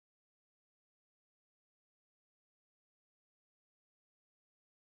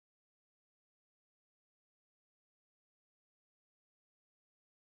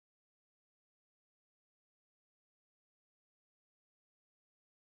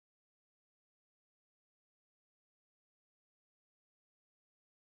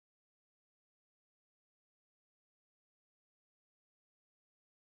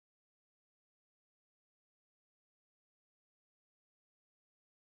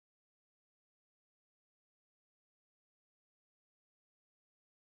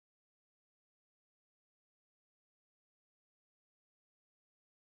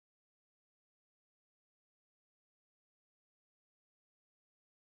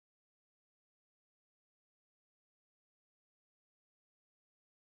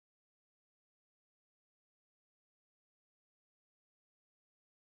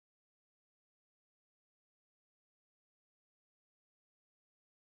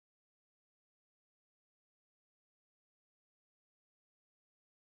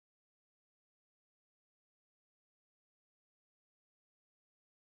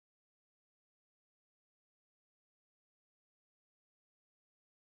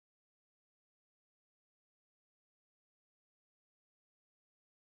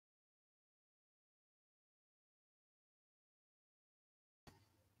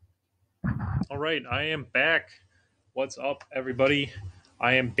All right, I am back. What's up, everybody?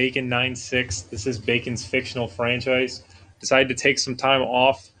 I am Bacon96. This is Bacon's fictional franchise. Decided to take some time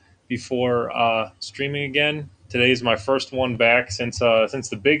off before streaming again. Today is my first one back since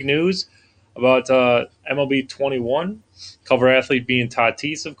the big news about MLB 21. Cover athlete being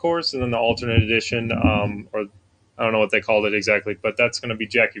Tatis, of course, and then the alternate edition, or I don't know what they called it exactly, but that's going to be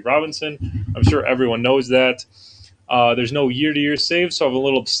Jackie Robinson. I'm sure everyone knows that. There's no year-to-year save, so I'm a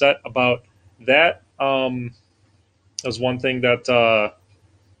little upset about that. That was one thing that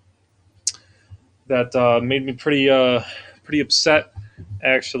made me pretty upset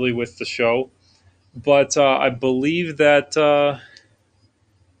actually with the show. But I believe that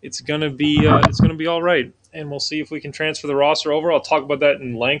it's gonna be all right, and we'll see if we can transfer the roster over. I'll talk about that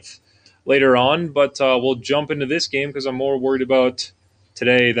in length later on, but we'll jump into this game because I'm more worried about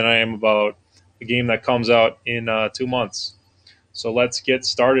today than I am about the game that comes out in 2 months. So let's get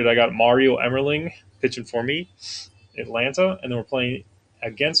started. I got Mario Emmerling pitching for me, Atlanta, and then we're playing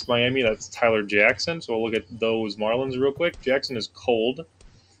against Miami. That's Tyler Jackson. So we'll look at those Marlins real quick. Jackson is cold.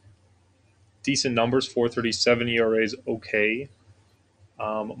 Decent numbers, 4.37 ERA is okay.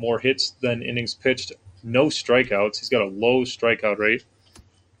 More hits than innings pitched. No strikeouts. He's got a low strikeout rate.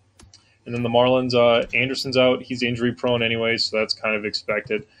 And then the Marlins, Anderson's out. He's injury prone anyway, so that's kind of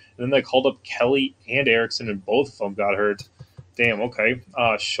expected. And then they called up Kelly and Erickson, and both of them got hurt. Damn, okay.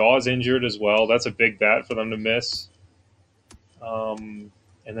 Shaw's injured as well. That's a big bat for them to miss. And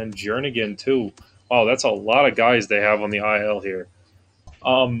then Jernigan, too. Wow, that's a lot of guys they have on the IL here.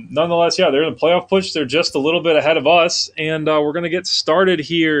 Nonetheless, yeah, they're in the playoff push. They're just a little bit ahead of us, and we're going to get started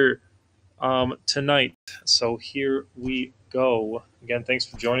here tonight. So here we go. Again, thanks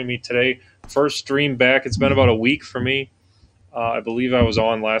for joining me today. First stream back. It's been about a week for me. I believe I was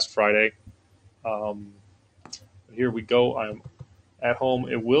on last Friday. Here we go. I'm at home.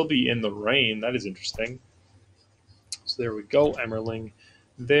 It will be in the rain. That is interesting. So there we go. Emmerling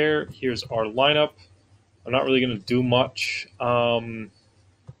there. Here's our lineup. I'm not really going to do much.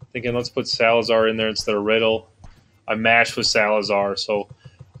 Thinking let's put Salazar in there instead of Riddle. I mashed with Salazar, so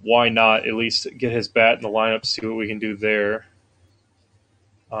why not at least get his bat in the lineup, see what we can do there.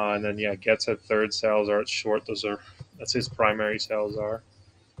 And then, yeah, Getz at third, Salazar at short. That's his primary, Salazar.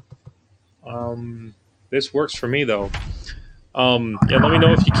 This works for me, though. Yeah, let me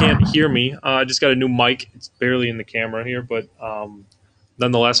know if you can't hear me. I just got a new mic. It's barely in the camera here, but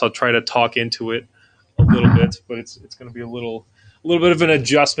nonetheless, I'll try to talk into it a little bit. But it's going to be a little bit of an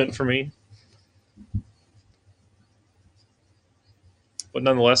adjustment for me. But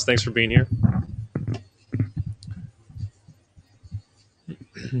nonetheless, thanks for being here.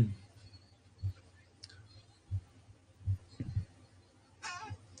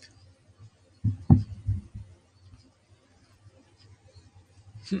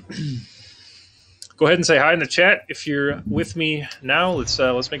 Go ahead and say hi in the chat if you're with me now.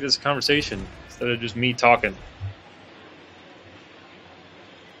 Let's make this a conversation instead of just me talking.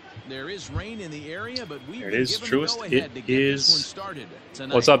 There is rain in the area, but there it is, Truest. It is.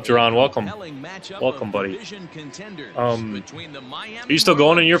 What's up, Jerron? Welcome, buddy. Are you still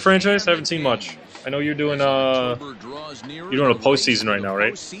going in your franchise? I haven't seen much. I know you're doing a postseason right now,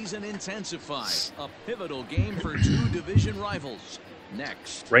 right? Postseason intensifies. A pivotal game for two division rivals.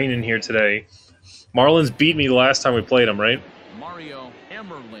 Next, rain in here today. Marlins beat me the last time we played them, right? Mario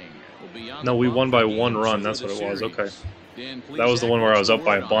Emmerling will be on. No, we won by 1 run. That's what it was. Okay. That was the one where I was up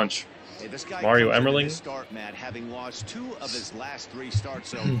by a bunch. Hey, Mario Emmerling. Start, Matt, having lost 2 of his last 3 starts,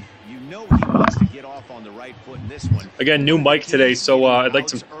 so you know he wants to get off on the right foot in this one. Again, new mic today, so I'd like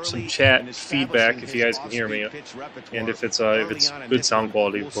some chat feedback if you guys can hear me, and if it's good sound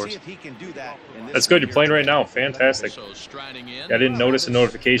quality, of course. That's good. You're playing right now. Fantastic. Yeah, I didn't notice a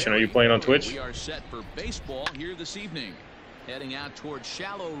notification. Are you playing on Twitch? We are set for baseball here this evening. Heading out towards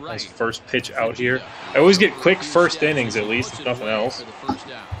shallow right. Nice first pitch out here. I always get quick first innings at least, if nothing else.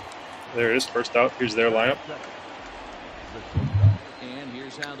 There it is, first out. Here's their lineup. And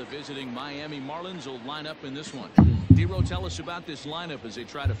here's how the visiting Miami Marlins will line up in this one. Dero, tell us about this lineup as they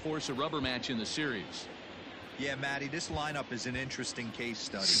try to force a rubber match in the series. Yeah, Matty, this lineup is an interesting case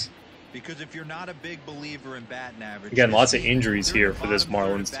study. Because if you're not a big believer in batting average, again, lots of injuries here for this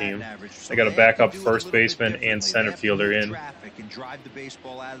Marlins team. They got a backup first baseman and center fielder in, and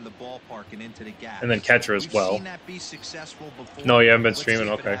then catcher as well. No, you haven't been streaming.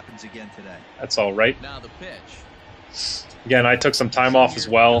 Okay, that's all right. Again, I took some time off as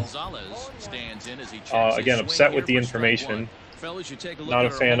well. Again, upset with the information. Not a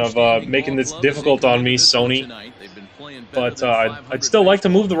fan of making this difficult on me, Sony. But I'd still like to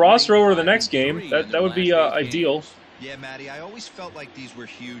move the roster over to the next game. That would be ideal. Yeah, Matty, I always felt like these were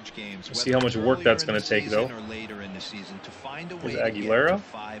huge games. We'll see how much work that's going to take, though. Or later in the season, to find a way There's to get to Aguilera.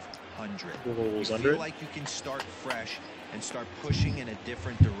 500. You feel like you can start fresh and start pushing in a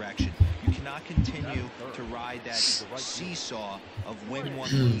different direction. You cannot continue to ride that seesaw of win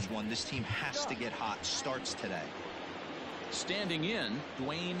one, lose one. This team has to get hot. Starts today. Standing in,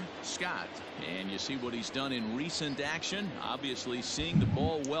 Dwayne Scott. And you see what he's done in recent action. Obviously seeing the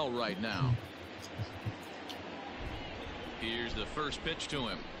ball well right now. Here's the first pitch to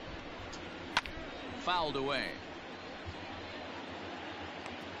him. Fouled away.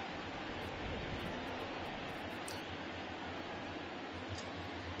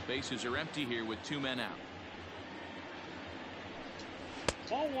 Bases are empty here with 2 men out.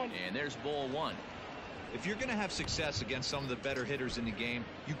 Ball one. And there's ball one. If you're going to have success against some of the better hitters in the game,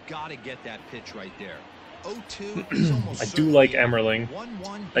 you got to get that pitch right there. 0-2 is almost I do like Emmerling.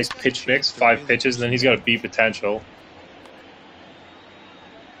 Nice pitch mix, 5 pitches, and then he's got a beat potential.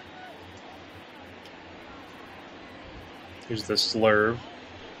 Here's the slurve.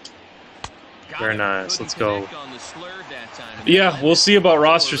 Very nice. Let's go. Yeah, we'll see about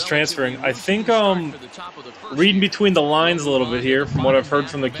rosters transferring. I think reading between the lines a little bit here from what I've heard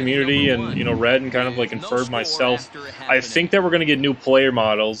from the community and read and kind of like inferred myself, I think that we're going to get new player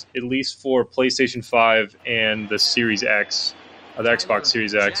models, at least for PlayStation 5 and the Series X, the Xbox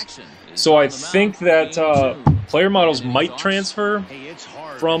Series X. So I think that player models might transfer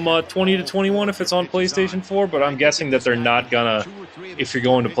from 20 to 21 if it's on PlayStation 4, but I'm guessing that they're not gonna if you're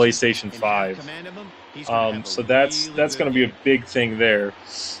going to PlayStation 5. So that's going to be a big thing there.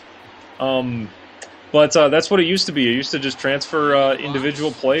 But that's what it used to be. It used to just transfer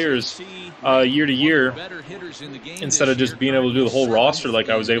individual players year to year instead of just being able to do the whole roster like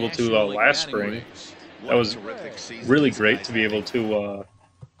I was able to last spring. That was really great to be able to,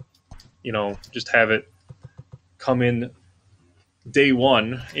 just have it come in day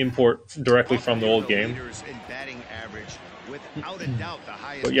one, import directly from the old game.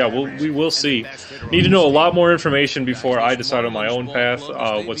 But yeah, we will see. Need to know a lot more information before I decide on my own path,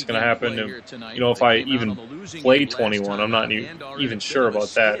 what's going to happen. And, if I even play 21, I'm not even sure about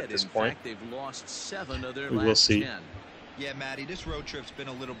that at this point. We will see. Yeah, Matty, this road trip's been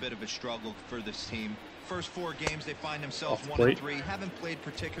a little bit of a struggle for this team. First 4 games, they find themselves 1-3, haven't played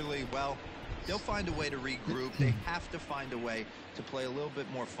particularly well. They'll find a way to regroup. They have to find a way to play a little bit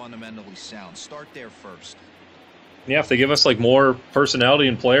more fundamentally sound. Start there first. Yeah, if they give us like more personality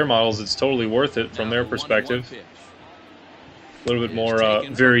and player models, it's totally worth it from their perspective. A little bit more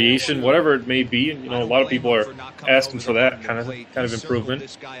variation, whatever it may be. And, a lot of people are asking for that kind of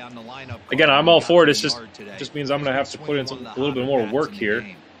improvement. Again, I'm all for it. It just means I'm going to have to put in a little bit more work here.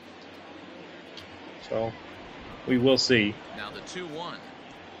 So we will see. Now the 2-1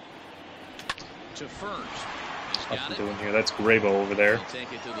 to first. Nothing doing here. That's Grabo over there.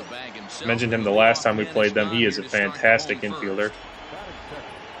 I mentioned him the last time we played them. He is a fantastic infielder.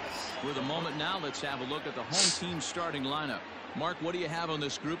 For the moment now, let's have a look at the home team starting lineup. Mark, what do you have on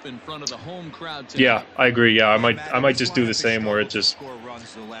this group in front of the home crowd today? Yeah, I agree. Yeah, I might just do the same where I'll just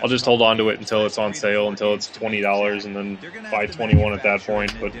hold on to it until it's on sale, until it's $20, and then buy 21 at that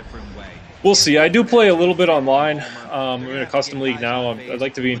point. But we'll see. I do play a little bit online. I'm in a custom league now. I'd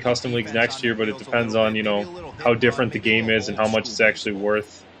like to be in custom leagues next year, but it depends on how different the game is and how much it's actually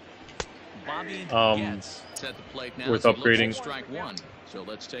worth. Worth upgrading.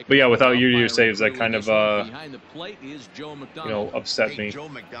 But yeah, without year-to-year saves, that kind of upset me. Joe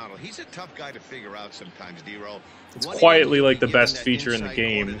McDonald, he's a tough guy to figure out sometimes, D-Roll. It's quietly like the best feature in the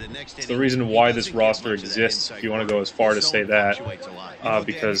game. It's the reason why this roster exists, if you want to go as far to say that.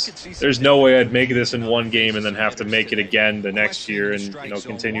 Because there's no way I'd make this in one game and then have to make it again the next year and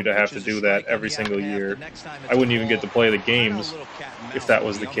continue to have to do that every single year. I wouldn't even get to play the games if that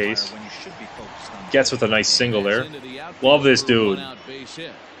was the case. Getz with a nice single there. Love this dude.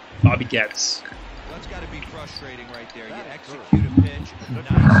 Bobby Getz. That's got to be frustrating right there. You execute a pitch,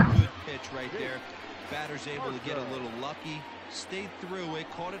 nice good pitch right there. Batter's able to get a little lucky, stayed through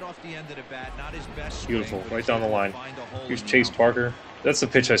it, caught it off the end of the bat. Not his best swing. Beautiful, right down the line. Here's Chase Parker. That's the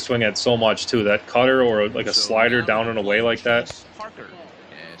pitch I swing at so much too. That cutter or like a slider down and away like that.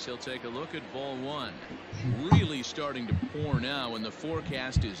 As he'll take a look at ball one. Really starting to pour now, and the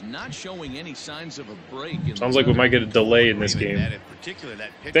forecast is not showing any signs of a break. Sounds like we might get a delay in this game.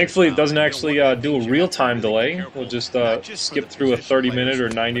 Thankfully, it doesn't actually do a real-time delay. We'll just skip through a 30-minute or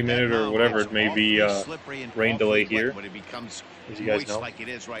 90-minute or whatever it may be rain delay here, as you guys know.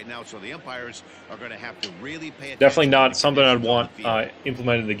 Definitely not something I'd want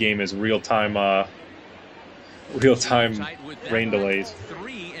implemented in the game as real-time rain delays.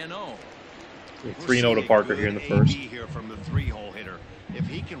 3-0. 3-0 to Parker here in the first. Here from the 3-hole hitter. If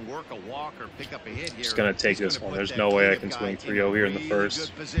he can work a walk or pick up a hit here, Just going to take this one. There's no way I can swing 3-0 here in the first.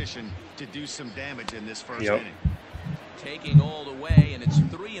 Good position to do some damage in this first Yep. inning. Taking all the way, and it's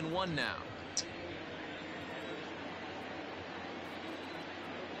 3-1 now.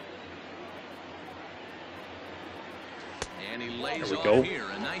 And he lays There we off go. here.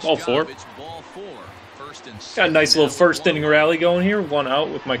 A nice Ball job. 4. It's ball 4. First and Got a second nice now little with first one inning away. rally going here. 1 out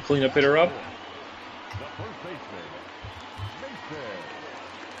with my cleanup hitter up.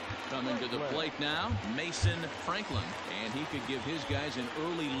 Coming to the plate now, Mason Franklin. And he could give his guys an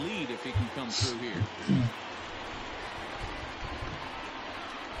early lead if he can come through here.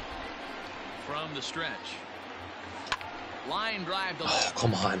 From the stretch. Line drive to Oh, left.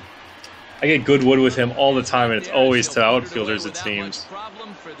 come on. I get good wood with him all the time, and it's always to outfielders, it Without seems. much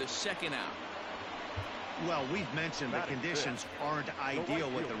problem for the second out. Well, we've mentioned the conditions aren't ideal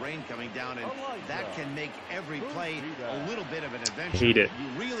with the rain coming down, and that can make every play a little bit of an adventure. Hate it.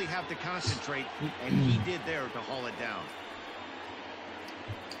 You really have to concentrate, and he did there to haul it down.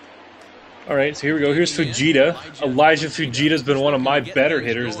 All right, so here we go. Here's Fujita. Elijah Fujita's been one of my better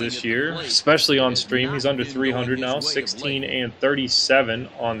hitters this year, especially on stream. He's under 300 now, 16 and 37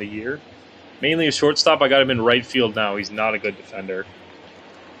 on the year. Mainly a shortstop. I got him in right field now. He's not a good defender.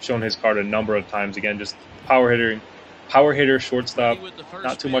 Shown his card a number of times. Again, just power hitter, shortstop.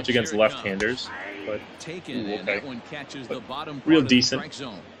 Not too much against left-handers, but ooh, okay. Real decent.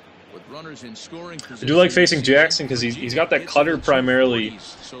 With runners in scoring I do like facing Jackson because he's got that cutter primarily,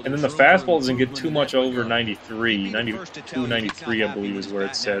 and then the fastball doesn't get too much over 93. 92, 93, I believe, is where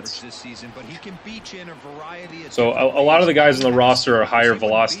it sits. So a lot of the guys on the roster are higher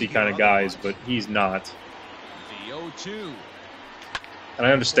velocity kind of guys, but he's not. The 0-2. And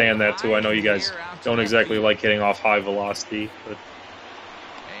I understand that, too. I know you guys don't exactly like hitting off high velocity, but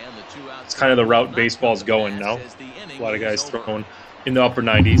it's kind of the route baseball's going now. A lot of guys throwing in the upper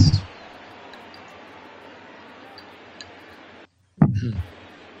 90s.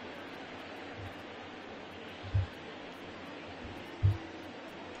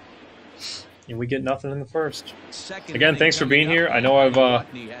 And we get nothing in the first. Again, thanks for being here. I know I've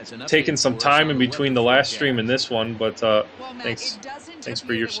taken some time in between the last stream and this one, but thanks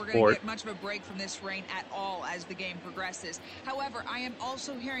for your support. We're going to get much of a break from this rain at all as the game progresses. However, I am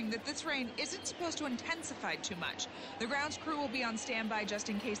also hearing that this rain isn't supposed to intensify too much. The grounds crew will be on standby just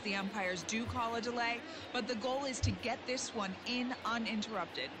in case the umpires do call a delay, but the goal is to get this one in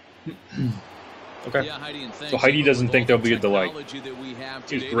uninterrupted. Okay. So Heidi doesn't think there'll be a delay.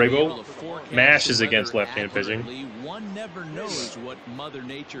 Here's Bravo. Mash is against left-handed pitching. One never knows what Mother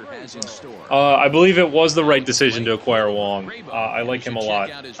Nature has in store. I believe it was the right decision to acquire Wong. I like him a lot.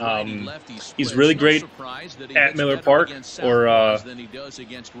 He's really great at Miller Park or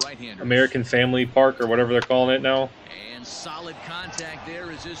American Family Park or whatever they're calling it now. And solid contact there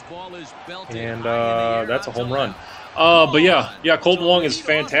as this ball is belted. And that's a home run. But yeah, Colton Wong is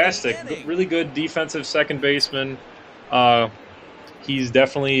fantastic. Really good defensive second baseman. He's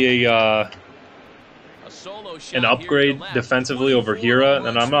definitely an upgrade defensively over Hira,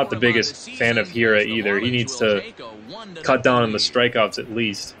 and I'm not the biggest fan of Hira either. He needs to cut down on the strikeouts at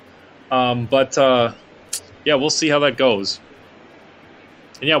least. Yeah, we'll see how that goes.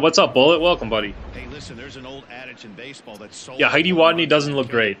 And yeah, what's up, Bullet? Welcome, buddy. Hey, listen, there's an old adage in baseball that's yeah, Heidi Watney doesn't look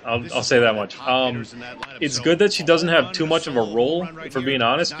great. I'll say that much. It's good that she doesn't have too much of a role, if we're being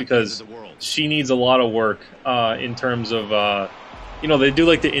honest, because she needs a lot of work in terms of, they do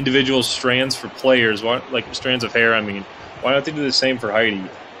like the individual strands for players, like strands of hair, I mean. Why don't they do the same for Heidi?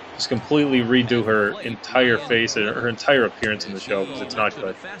 Just completely redo her entire face and her entire appearance in the show, because it's not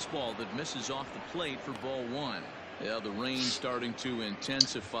good. Fastball that misses off the plate for ball one. Yeah, the rain starting to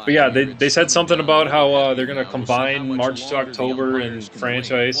intensify. But yeah, they said something about how they're going to combine March to October in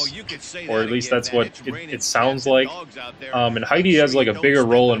franchise, or at least that's what it sounds like. And Heidi has like a bigger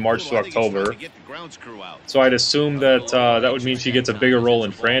role in March to October, so I'd assume that that would mean she gets a bigger role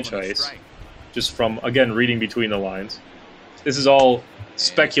in franchise, just from, again, reading between the lines. This is all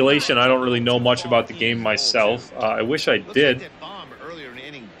speculation. I don't really know much about the game myself. I wish I did.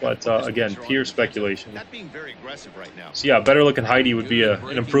 But, again, pure speculation. So, yeah, better-looking Heidi would be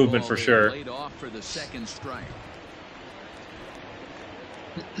an improvement for sure.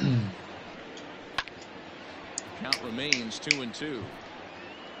 Count remains 2-2.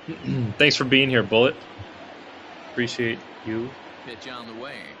 Thanks for being here, Bullet. Appreciate you. Pitch on the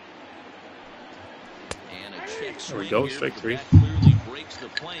way. And a check there we go, strike three. Clearly breaks the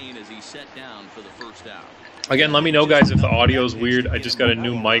plane as he set down for the first out. Again, let me know, guys, if the audio is weird. I just got a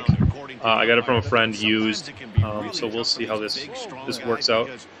new mic. I got it from a friend used, so we'll see how this works out.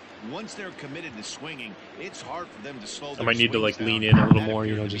 Once they're committed to swinging, it's hard for them to slow. I might need to like lean in a little more,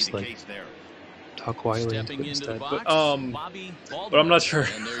 you know, just like talk quietly instead. But I'm not sure.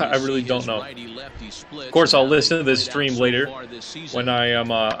 I really don't know. Of course, I'll listen to this stream later when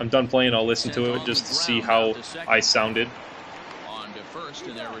I'm done playing. I'll listen to it just to see how I sounded. On to first,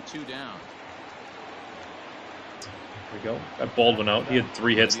 and there were 2 down. There we go. That Baldwin out. He had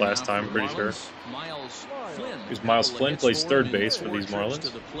 3 hits last time, I'm pretty sure. Here's Miles Flynn, plays third base for these Marlins. To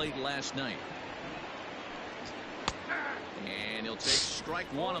the plate last night. And he'll take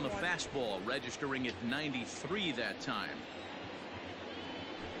strike 1 on the fastball, registering at 93 that time.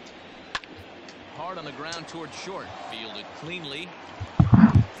 Hard on the ground towards short, fielded cleanly.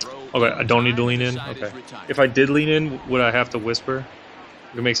 Okay, I don't need to lean in. Okay. If I did lean in, would I have to whisper?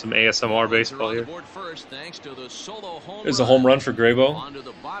 We can make some ASMR baseball here. There's a home run for Graybo.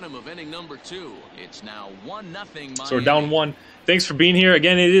 So we're down 1. Thanks for being here.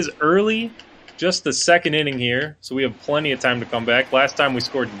 Again, it is early. Just the second inning here, so we have plenty of time to come back. Last time we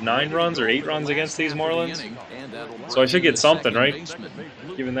scored 9 runs or 8 runs against these Marlins. So I should get something, right?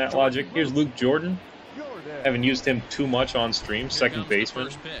 Given that logic. Here's Luke Jordan. Haven't used him too much on stream. Second baseman.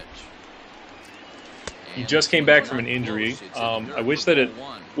 He just came back from an injury. I wish that it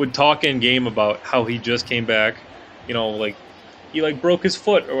would talk in game about how he just came back. You know, like he like broke his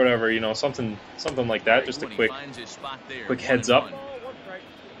foot or whatever. You know, something like that. Just a quick heads up.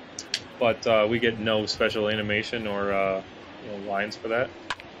 But we get no special animation or lines for that.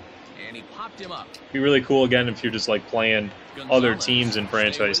 And he popped him up. Be really cool again if you're just like playing other teams in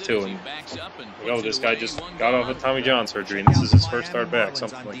franchise too. And oh, this guy just got off of Tommy John surgery, and this is his first start back,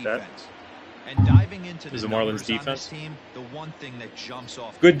 something like that. And diving into the Marlins defense. Team, the one thing that jumps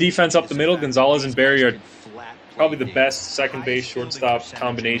off good defense up the middle. Gonzalez and Barry are probably the best second base shortstop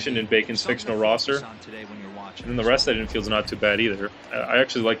combination in Bacon's fictional roster. And then the rest of that infield's not too bad either. I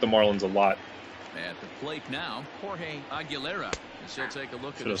actually like the Marlins a lot. At the plate now, Jorge Aguilera. Take a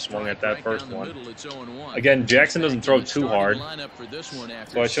look should have swung at that first one. Again, Jackson doesn't throw too hard,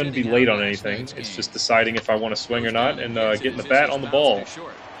 so I shouldn't be late on anything. It's just deciding if I want to swing or not and getting the bat on the ball.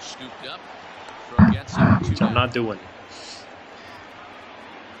 Which I'm not doing.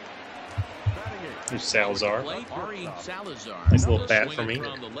 Here's Salazar. Nice little bat for me.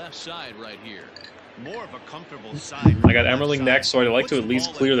 More of a comfortable side. I got Emerling next, so I'd like to at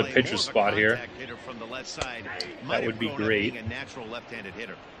least clear the pitcher's spot here. That would be great.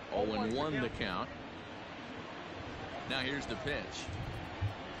 0-1 the count. Now here's the pitch.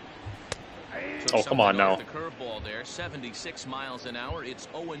 Oh, come on now. The curveball there, 76 miles an hour. It's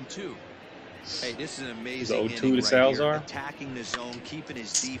 0-2. Hey, this is an amazing 0-2 to Salazar. Attacking the zone, keeping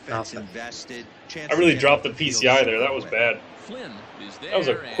his defense invested. I really dropped the PCI there. That was bad. Flynn is there. That was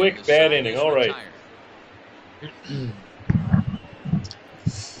a quick bad inning. All right.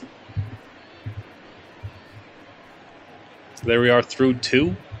 There we are through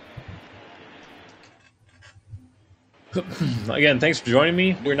 2. Again, thanks for joining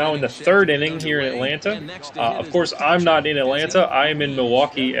me. We're now in the 3rd inning here in Atlanta. Of course, I'm not in Atlanta. I am in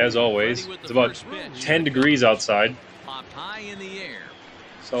Milwaukee, as always. It's about 10 degrees outside.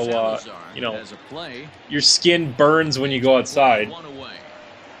 So, you know, your skin burns when you go outside.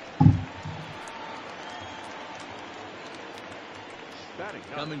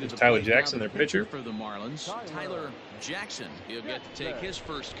 There's Tyler Jackson, their pitcher. For the Marlins, Tyler Jackson. He'll get to take his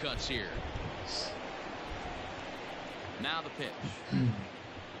first cuts here. Now the pitch.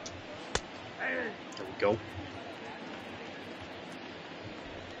 There we go.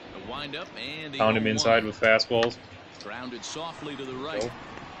 The windup and found him inside with fastballs. Grounded softly to the right. So,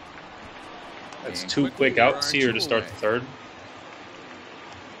 that's 2 quick outs here to start the 3rd.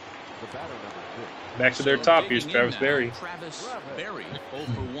 Back to their top. Here's Travis Berry. Travis Berry, 0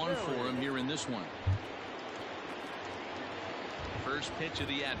 for 1 for him here in this one. First pitch of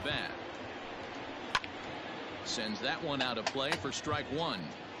the at-bat. Sends that one out of play for strike 1.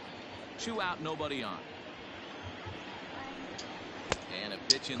 2 out, nobody on. And a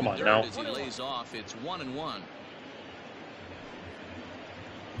pitch in the dirt as he lays off. It's 1-1.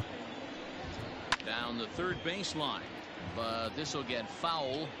 Down the third baseline. But this will get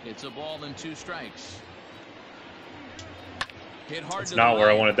foul. It's a ball and 2 strikes. Hit hard. That's not where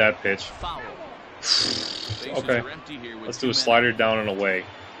I wanted that pitch. Foul. Okay. Let's do a slider down and away.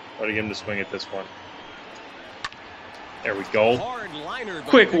 Try to get him to swing at this one. There we go.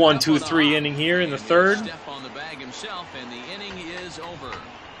 Quick 1-2-3 inning here in the 3rd.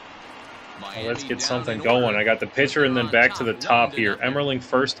 Well, let's get something going. I got the pitcher and then back to the top here. Emerling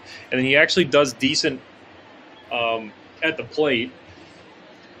first, and then he actually does decent at the plate.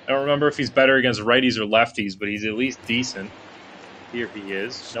 I don't remember if he's better against righties or lefties, but he's at least decent. Here he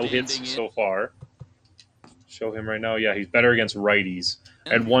is. No hits so far. Show him right now. Yeah, he's better against righties.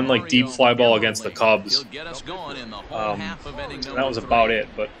 I had one like deep fly ball against the Cubs. That was about it,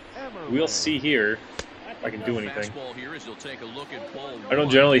 but we'll see here if I can do anything. I don't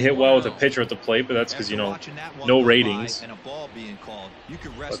generally hit well with a pitcher at the plate, but that's because, you know, no ratings. But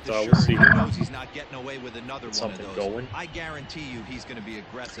we'll see. Get something going. I guarantee you he's going to be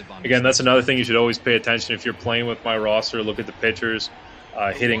aggressive on. Again, that's another thing you should always pay attention if you're playing with my roster. Look at the pitchers,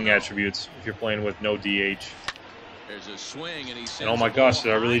 hitting attributes. If you're playing with no DH. And oh my gosh,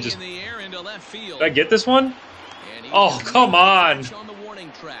 did I really just... Did I get this one? Oh, come on!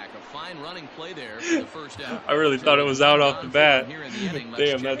 I really thought it was out off the bat.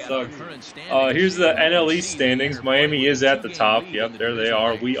 Damn, that sucks. Here's the NL East standings. Miami is at the top. Yep, there they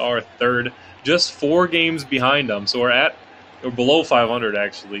are. We are third. Just 4 games behind them. So we're below 500,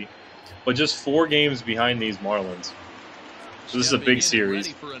 actually. But just 4 games behind these Marlins. So this is a big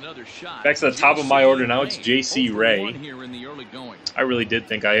series. Back to the top of my order now, it's J.C. Ray. I really did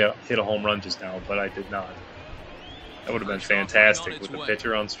think I hit a home run just now, but I did not. That would have been fantastic with the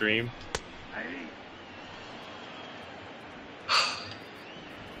pitcher on stream.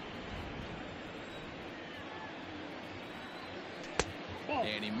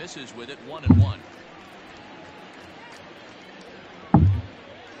 And he misses with it 1-1.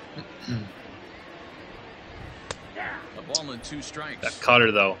 A ball and 2 strikes. That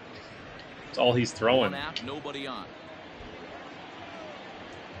cutter, though. That's all he's throwing. Nobody on.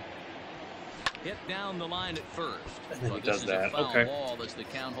 Hit down the line at first. And then he does that. Okay. As the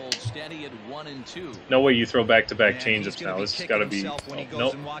count holds steady at 1-2. No way you throw back-to-back changeups now. This has got to be... Oh,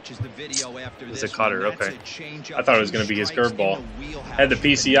 nope. It's a cutter. Okay. I thought it was going to be his curveball. Had the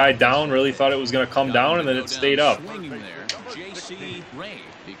PCI down. Really thought it was going to come down, and then it stayed up.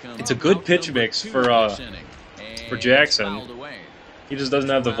 It's a good pitch mix for Jackson. He just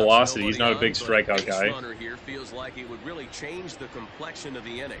doesn't have the velocity. He's not a big strikeout guy. Feels like it would really change the complexion of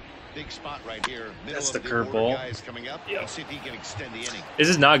the inning. Big spot right here. That's the curveball. Yep. See if he can extend the inning. This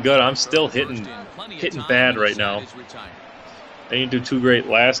is not good. I'm still hitting bad right now. I didn't do too great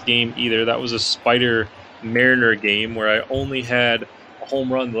last game either. That was a Spider Mariner game where I only had a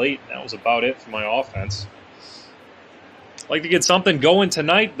home run late. That was about it for my offense. I'd like to get something going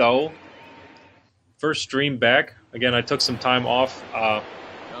tonight, though. First stream back. Again, I took some time off.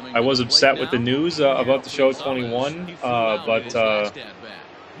 I was upset with the news about the show 21, but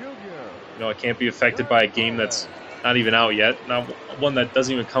you know, I can't be affected by a game that's not even out yet, not one that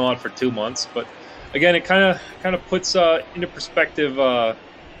doesn't even come out for 2 months. But again, it kind of puts into perspective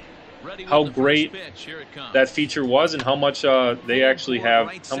how great that feature was and how much they actually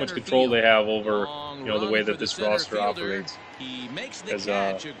have, how much control they have over, you know, the way that this roster operates. Because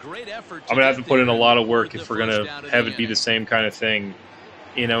I'm gonna have to put in a lot of work if we're gonna have it be the same kind of thing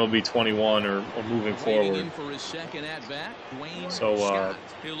in MLB 21 or moving forward. So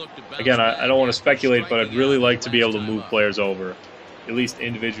again, I don't want to speculate, but I'd really like to be able to move players over. At least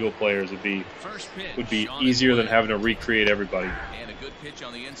individual players would be easier than having to recreate everybody.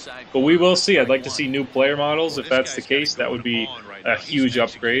 But we will see. I'd like to see new player models. If that's the case, that would be a huge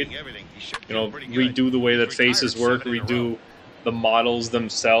upgrade. You know, redo the way that faces work, redo the models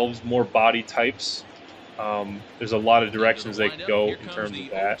themselves, more body types. There's a lot of directions they could go in terms of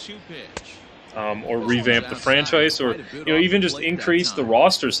that. Or revamp the franchise, or you know, even just increase the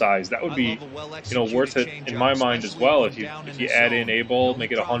roster size. That would be, you know, worth it in my mind as well. If you add in A-ball,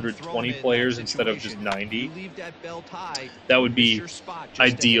 make it 120 players instead of just 90, that would be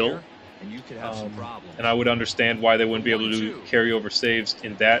ideal. And I would understand why they wouldn't be able to do carryover saves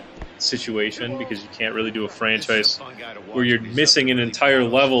in that situation, because you can't really do a franchise where you're missing an entire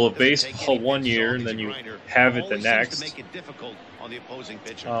level of baseball one year and then you have it the next.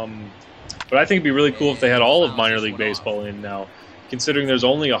 But I think it'd be really cool if they had all of minor league baseball in now, considering there's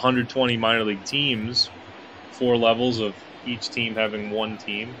only 120 minor league teams, 4 levels of each team having 1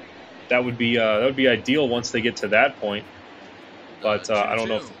 team. That would be ideal once they get to that point. But I don't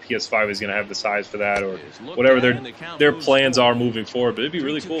know if the PS5 is going to have the size for that, or whatever their plans are moving forward. But it'd be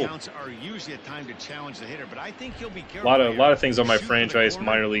really cool. A lot of things on my franchise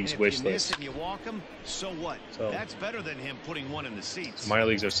minor leagues wish list. So minor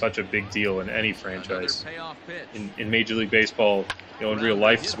leagues are such a big deal in any franchise. In Major League Baseball, you know, in real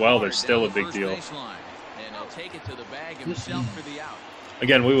life as well, they're still a big deal.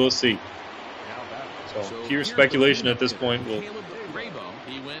 Again, we will see. So pure speculation at this point. We'll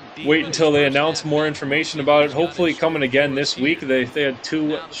wait until they announce more information about it. Hopefully coming again this week. They had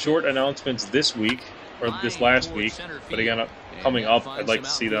 2 short announcements this week, or this last week. But again, coming up, I'd like to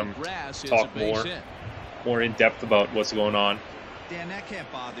see them talk more in depth about what's going on. Dan, that can't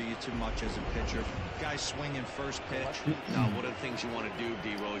bother you too much as a pitcher. Guys swinging first pitch. Now, one of the things you want to do,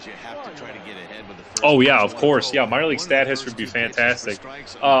 D-Rose, you have to try to get ahead with the first. Oh yeah, of course. Yeah, minor league stat history would be fantastic.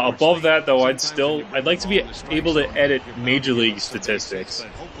 Above that, though, I'd like to be able to edit major league statistics.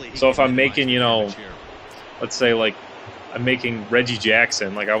 So if I'm making, you know, let's say like I'm making Reggie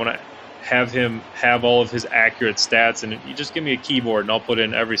Jackson, like I want to have him have all of his accurate stats, and you just give me a keyboard and I'll put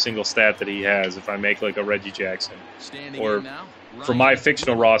in every single stat that he has if I make like a Reggie Jackson. Or for my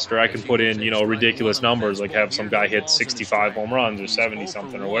fictional roster, I can put in, you know, ridiculous numbers, like have some guy hit 65 home runs or 70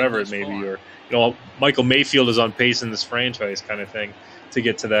 something or whatever it may be, or, you know, Michael Mayfield is on pace in this franchise kind of thing to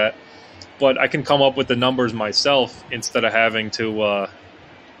get to that. But I can come up with the numbers myself instead of having to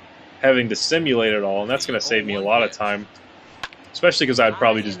simulate it all, and that's going to save me a lot of time. Especially because I'd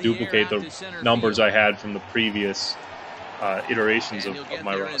probably just duplicate the numbers I had from the previous iterations of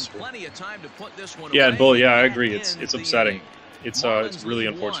my roster. Yeah, and Bull, yeah, I agree. It's upsetting. It's really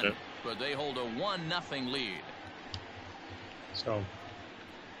unfortunate. But they hold a 1-0 lead. So.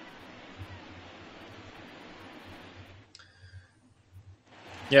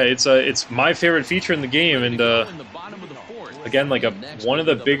 Yeah, it's my favorite feature in the game, and again, like one of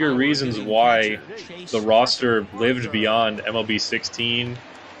the bigger reasons why the roster lived beyond MLB 16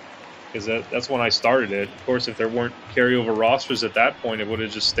 is that's when I started it. Of course, if there weren't carryover rosters at that point, it would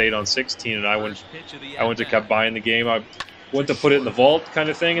have just stayed on 16, and I wouldn't have kept buying the game. I wouldn't have put it in the vault, kind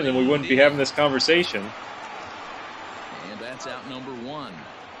of thing, and then we wouldn't be having this conversation. And that's out number 1.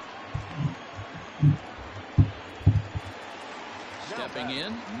 Stepping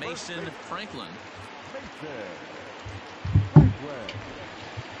in, Mason Franklin. And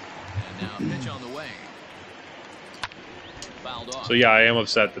now a pitch on the way. Fouled off. So yeah, I am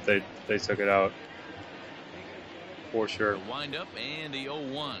upset that they took it out. For sure. The wind up and the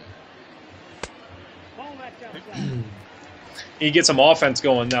 0-1. You get some offense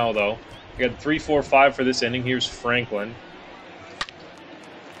going now, though. We got 3-4-5 for this inning. Here's Franklin.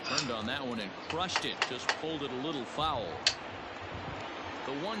 Turned on that one and crushed it. Just pulled it a little foul.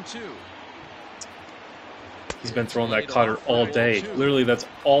 The 1-2. He's been throwing that cutter all day. Literally, that's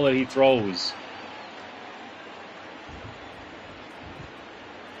all that he throws.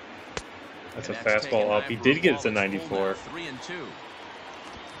 That's a fastball up. He did get it to 94. 3-2.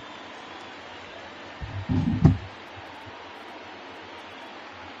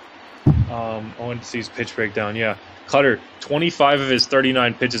 I wanted to see his pitch breakdown. Yeah, cutter. 25 of his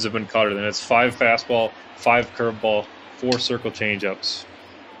 39 pitches have been cutted, and it's 5 fastball, 5 curveball, 4 circle changeups.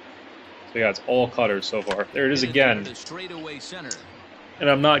 So yeah, it's all cutters so far. There it is again. And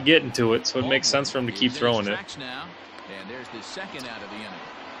I'm not getting to it, so it makes sense for him to keep throwing it. And there's the second out of the inning.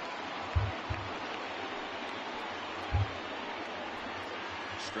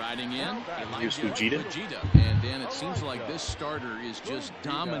 Striding in, here's Fujita. And Dan, it seems like this starter is just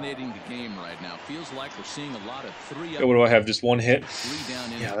dominating the game right now. Feels like we're seeing a lot of 3 up. What do I have? Just 1 hit? 3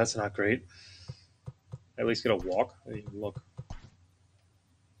 down. Yeah, that's not great. At least get a walk. I didn't even look.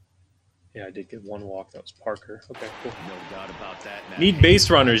 Yeah, I did get 1 walk. That was Parker. Okay, cool. No doubt about that. Need base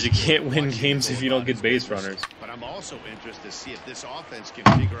runners. You can't win games if you don't get base runners. But I'm also interested to see if this offense can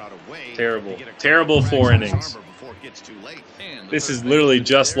figure out a way. Terrible. Terrible 4 innings. This is literally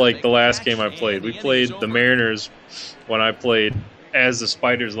just like the last game I played. We played the Mariners when I played as the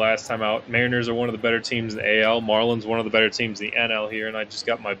Spiders last time out. Mariners are one of the better teams in the AL. Marlins one of the better teams in the NL here, and I just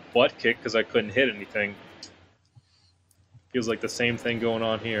got my butt kicked because I couldn't hit anything. Feels like the same thing going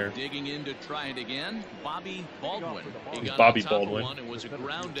on here. Digging in to try it again, Bobby Baldwin. He got Bobby on top of Baldwin. one and was a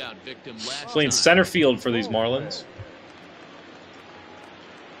ground out victim last Playing time. center field for these Marlins.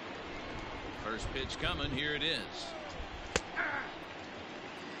 First pitch coming. Here it is.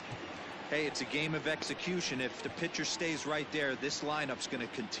 Hey, it's a game of execution. If the pitcher stays right there, this lineup's going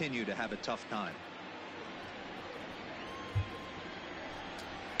to continue to have a tough time.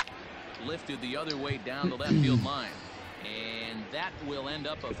 Lifted the other way down the left field line. And that will end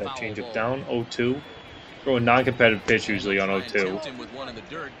up a Get that foul change up ball. down. 0-2. Throw a non-competitive pitch usually on 0-2. Him with one in the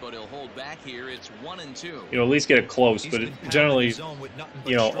dirt, but he'll hold back here. It's 1-2. You know, at least get it close, but generally,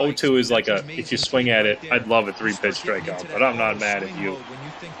 you know, 0-2 is like a, if you swing at it, I'd love a 3-pitch strikeout, but I'm not mad if you,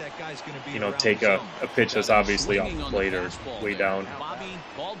 you know, take a pitch that's obviously off the plate or way down.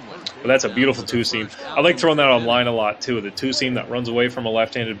 But that's a beautiful 2-seam. I like throwing that on line a lot, too, the 2-seam that runs away from a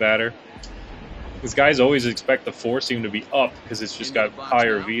left-handed batter. Because guys always expect the 4-seam to be up because it's just got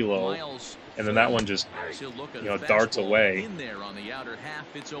higher velo, and then that one just, you know, darts away.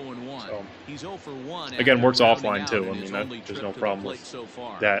 So, again, works offline too. I mean, there's no problem with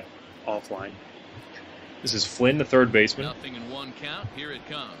that offline. This is Flynn, the third baseman. Nothing in 1 count. Here it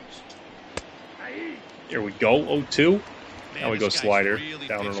comes. Here we go. 0-2. Man, now we go this guy's slider, really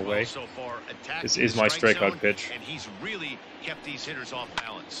down and pitched away. well so far, This attacking is the my strike strikeout zone, pitch. and he's really kept these hitters off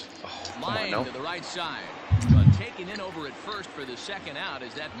balance. Oh, come on Line now. to the right side. But taken in over at first for the second out,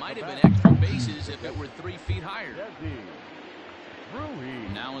 as that might have been extra bases if it were 3 feet higher.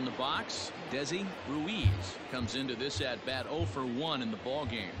 Now in the box, Desi Ruiz comes into this at bat 0 for 1 in the ball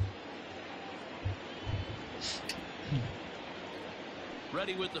game.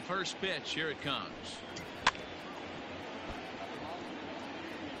 Ready with the first pitch. Here it comes.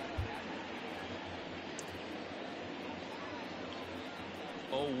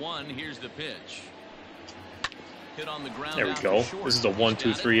 Oh, 1. Here's the pitch. Hit on the ground. There we go. This is a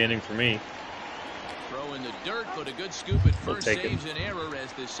 1-2-3 inning for me. Throw in the dirt, but a good scoop at first take it. saves an error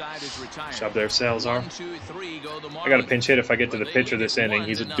as this side is retired. Job there, Salazar. 1, 2, 3, go the I got a Marlins. pinch hit if I get to the But they pitcher lead this it inning.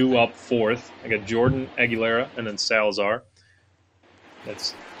 He's a 1-0. due up fourth. I got Jordan, Aguilera, and then Salazar.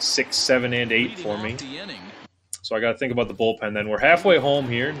 That's 6, 7, and 8 for me. Leading off the inning. So I got to think about the bullpen then. We're halfway home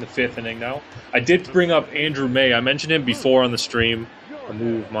here in the 5th inning now. I did bring up Andrew May. I mentioned him before on the stream. I'll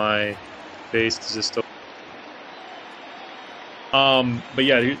move my base. Does this still... But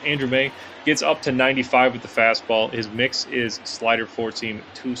yeah, Andrew May gets up to 95 with the fastball. His mix is slider, 4-seam,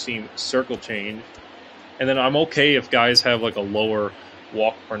 2-seam, circle change. And then I'm okay if guys have like a lower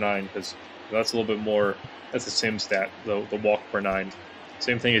walk per 9 because that's a little bit more. That's a sim stat, the walk per 9.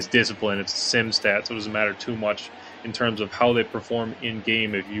 Same thing as discipline. It's a sim stat, so it doesn't matter too much in terms of how they perform in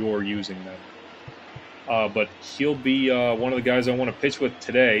game if you're using them. But he'll be one of the guys I want to pitch with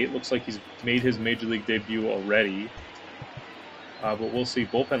today. It looks like he's made his major league debut already. But we'll see.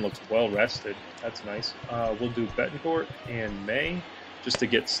 Bullpen looks well rested. That's nice. We'll do Betancourt and May just to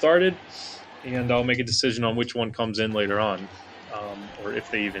get started. And I'll make a decision on which one comes in later on. Or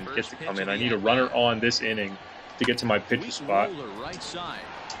if they even get to come in. I need a runner on this inning to get to my pitch spot. Right side.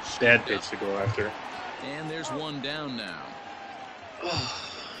 Bad pitch to go after. And there's one down now.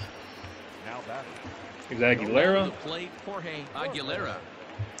 Is that Aguilera? The plate, Jorge Aguilera.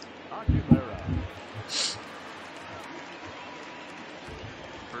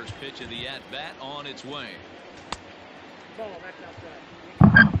 First pitch of the at-bat on its way.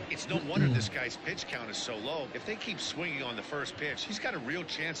 It's no wonder this guy's pitch count is so low. If they keep swinging on the first pitch, he's got a real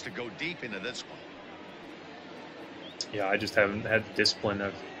chance to go deep into this one. Yeah, I just haven't had the discipline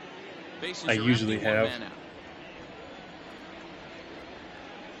of Bases I are usually empty, one have. man out.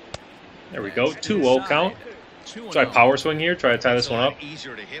 There we go. 2-0 count. Try power swing here. Try to tie this one up.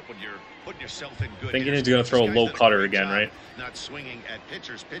 Easier to hit when you're putting yourself in good. Thinking hitters. he's going to throw a This low guy's done cutter great again, job right? Not swinging at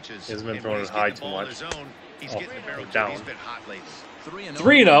pitchers' pitches. He hasn't been And throwing when it he's high getting the too ball in much. his zone, he's Oh, getting the barrel down. He's been hot lately.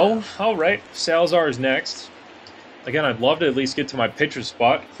 3-0. All right. Salazar is next. Again, I'd love to at least get to my pitcher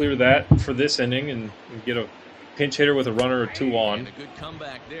spot, clear that for this inning, and get a pinch hitter with a runner or 2 on. And a good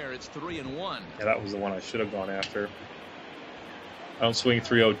comeback there. It's 3-1. Yeah, that was the one I should have gone after. I don't swing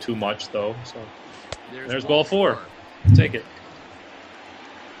 3-0 too much, though. So there's ball 4. Take it.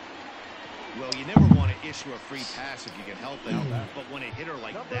 Well, you never want to issue a free pass if you can help it. But when a hitter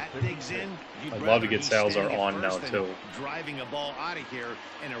like that digs in, you'd I'd love rather to get he's Salazar standing on at now, first than too. driving a ball out of here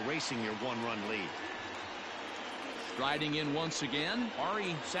and erasing your 1-run lead. Riding in once again,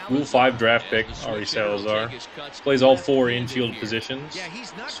 Ari Salazar. Rule 5 draft As pick, the Ari switch hitter will Salazar. take his cuts Plays all 4 left-handed infield here. positions. Yeah,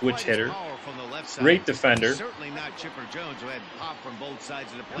 he's not Switch quite hitter. as powerful from the left side. Great defender. Certainly not Chipper Jones, who had pop from both sides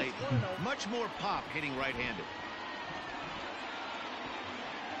of the plate. Much more pop hitting right-handed.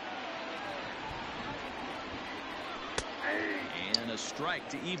 And a strike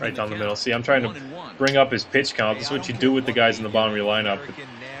to even Right down the count. middle. See, I'm trying to 1-1. bring up his pitch count. This is what you do with the guys in the bottom of your lineup.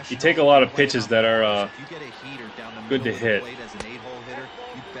 You take a lot of pitches that are good to hit. As an 8-hole hitter,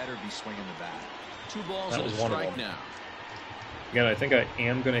 you better be swinging the bat. 2 balls That and a was one of strike them. now. Again, I think I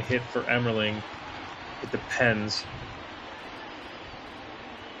am going to hit for Emmerling. It depends.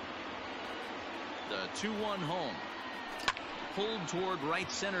 The 2-1 home. Pulled toward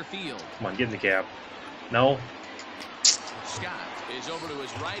right center field. Come on, get in the gap. No. Scott is over to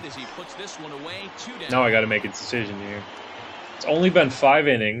his right as he puts this one away. 2 down. Now I got to make a decision here. It's only been 5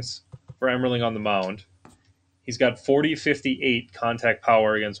 innings for Emmerling on the mound. He's got 40-58 contact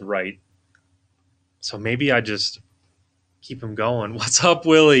power against right. So maybe I just keep him going. What's up,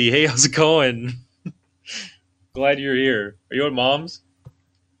 Willie? Hey, how's it going? Glad you're here. Are you at Mom's?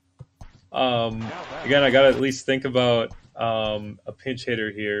 Again, I got to at least think about a pinch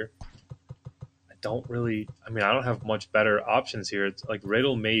hitter here. I don't have much better options here. It's like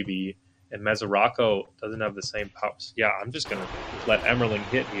Riddle maybe, and Mesoraco doesn't have the same power. Yeah, I'm just going to let Emmerling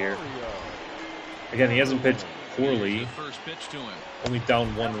hit here. Again, he hasn't pitched poorly. First pitch to him. Only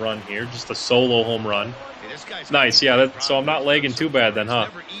down 1 run here. Just a solo home run. Hey, this guy's Nice, yeah. So I'm not lagging too bad then, huh?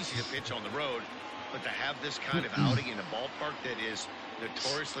 It's never easy to pitch on the road. But to have this kind of outing in a ballpark that is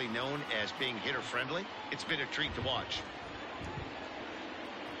notoriously known as being hitter-friendly, it's been a treat to watch.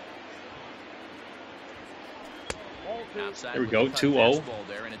 Here we go, 2-0.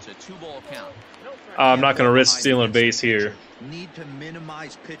 There, and it's a 2-ball count. I'm not going to risk stealing a base here. Need to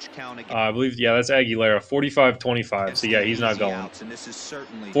minimize pitch count again. I believe, yeah, that's Aguilera, 45-25. So yeah, he's not going. And this is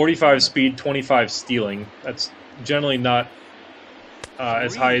certainly 45 speed, 25 stealing. That's generally not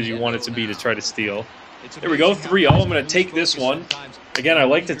as high as you want it to be to try to steal. There we go, 3-0. I'm going to take this one. Again, I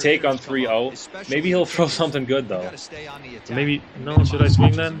like to take on 3-0. Maybe he'll throw something good, though. So maybe, no, should I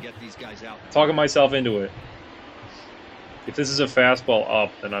swing then? Talking myself into it. If this is a fastball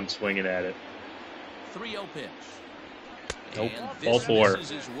up, then I'm swinging at it. 3-0 pitch. Nope, ball 4.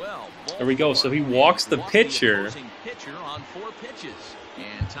 There we go. So he walks the pitcher.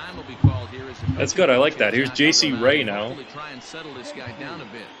 That's good. I like that. Here's J.C. Ray now.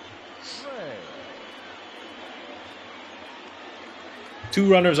 Two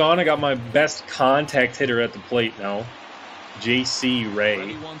runners on. I got my best contact hitter at the plate now. J.C. Ray.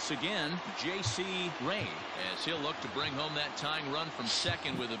 Ready once again, J.C. Ray, as he'll look to bring home that tying run from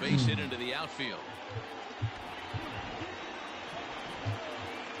second with a base hit into the outfield.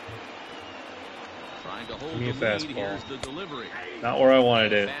 Trying to hold Give me a the lead. fastball. Here's the delivery. Not where I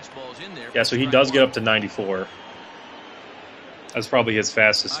wanted it. Yeah, so he does get up to 94. That's probably his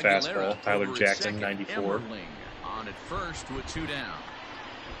fastest fastball. Tyler Jackson, 94. On at first with 2 down.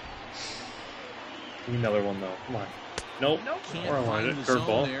 Give me another one, though. Come on. Nope. Where I wanted it.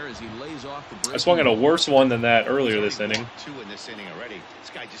 Curveball. I I swung at a worse one than that earlier this inning.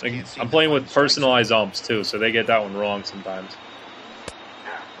 I'm playing with personalized umps, too, so they get that one wrong sometimes.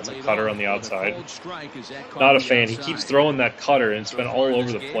 That's a cutter on the outside. Not a fan. He keeps throwing that cutter, and it's been all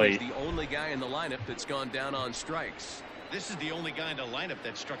over the plate. The only guy in the lineup that's gone down on strikes. This is the only guy in the lineup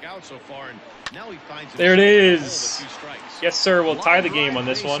that struck out so far, and now he finds There it himself is. with 2 strikes. Yes, sir. We'll tie the game on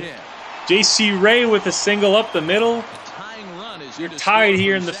this one. J.C. Ray with a single up the middle. You're tied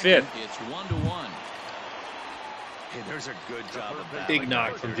here in the 5th. It's 1-1. Hey, there's a good job of that. Big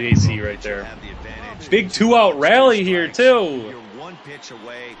knock from JC right there. Big 2-out rally here, too. You're 1 pitch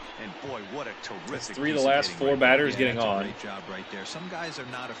away, and boy, what a terrific 3 of the last 4 batters getting on. Great job right there. Some guys are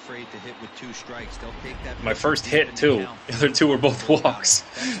not afraid to hit with 2 strikes. They'll take that. My first hit, too. The other 2 were both walks.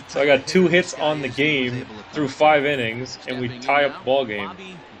 So I got 2 hits on the game through 5 innings, and we tie up the ball game.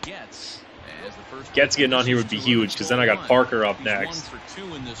 Getz getting on here would be huge, because then I got Parker up next.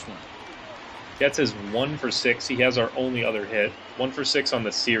 Getz is 1 for 6. He has our only other hit. 1 for 6 on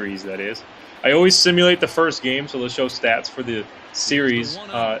the series, that is. I always simulate the first game, so they'll show stats for the series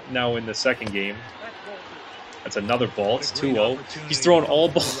now in the second game. That's another ball. It's 2-0. He's throwing all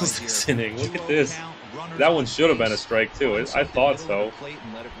balls this inning. Look at this. That one should have been a strike, too. I thought so.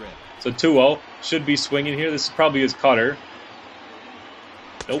 So 2-0. Should be swinging here. This is probably his cutter.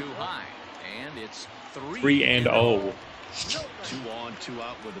 Nope. 3-0. 2 on, 2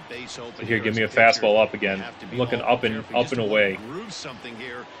 out with a base open. Here, give me a fastball up again. I'm looking up and away. Groove something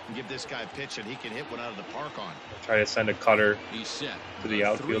here and give this guy a pitch that he can hit one out of the park on. Try to send a cutter to the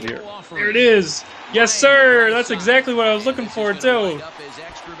outfield here. There it is. Yes, sir. That's exactly what I was looking for, too.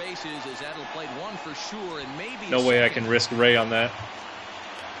 No way I can risk Ray on that.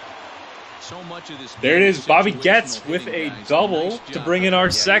 There it is. Bobby Getz with a double to bring in our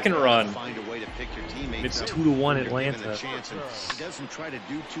second run. It's 2-1 Atlanta. He doesn't try to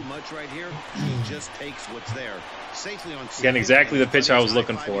do too much right here. He just takes what's there. Safely on Again, exactly the pitch I was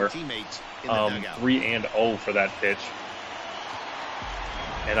looking for. 3-0 for that pitch.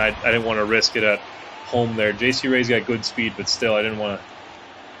 And I didn't want to risk it at home there. J.C. Ray's got good speed, but still, I didn't want to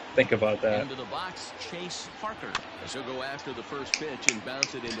think about that. Into the box, Chase Parker. He'll go after the first pitch and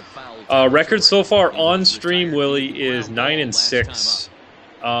bounce it into foul. Record so far on stream, Willie, is 9-6.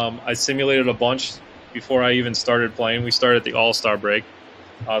 I simulated a bunch before I even started playing. We started at the All-Star break.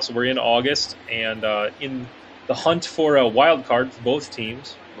 So we're in August, and in the hunt for a wild card for both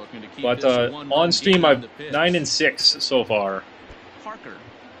teams. But on stream, I'm 9-6 so far. Parker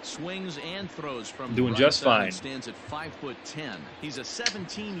swings and throws from doing just fine. Stands at 5'10". He's a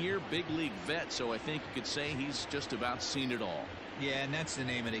 17-year big league vet, so I think you could say he's just about seen it all. Yeah, and that's the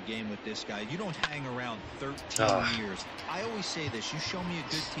name of the game with this guy. You don't hang around 13 years. I always say this: you show me a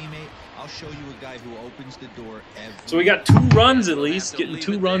good teammate, I'll show you a guy who opens the door every. So we got 2 runs at least. Getting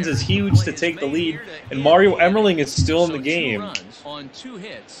 2 runs is huge to take the lead. And Mario Emerling is still in the game. On 2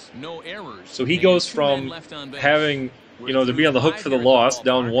 hits, no errors. So he goes from having, to be on the hook for the loss,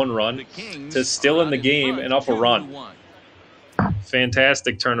 down 1 run, to still in the game and up a run.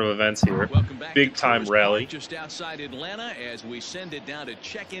 Fantastic turn of events here. Big time rally. Just outside Atlanta as we send it down to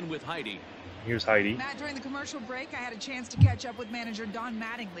check in with Heidi. Here's Heidi. Matt, during the commercial break, I had a chance to catch up with manager Don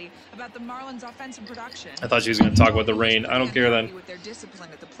Mattingly about the Marlins' offensive production. I thought she was going to talk about the rain. I don't care then.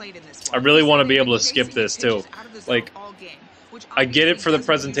 I really want to be able to skip this too. Like, I get it for the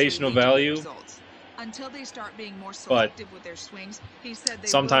presentational value, but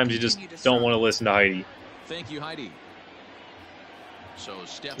sometimes you just don't want to listen to Heidi. Thank you, Heidi. So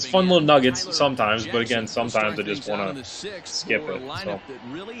it's fun little nuggets sometimes, but again, sometimes I just want to skip it. So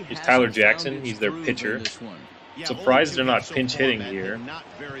here's Tyler Jackson. He's their pitcher. Surprised they're not pinch hitting here.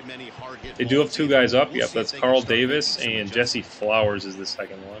 They do have 2 guys up. Yep, that's Carl Davis and Jesse Flowers is the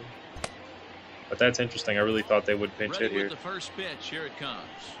second one. But that's interesting. I really thought they would pinch hit here. The first pitch, here it comes.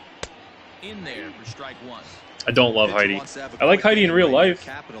 In there for strike 1. I don't love Heidi. I like Heidi in real life.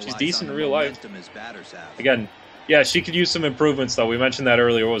 She's decent in real life. Again, yeah, she could use some improvements, though. We mentioned that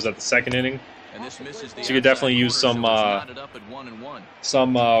earlier. What was that, the second inning? She could definitely use some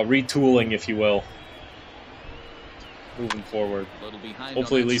retooling, if you will, moving forward.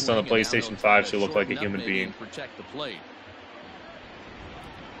 Hopefully, at least on the PlayStation 5, she'll look like a human being.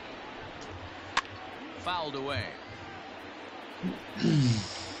 Fouled away.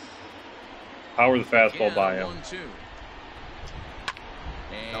 Power the fastball by him.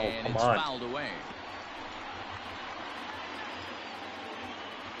 No, come on.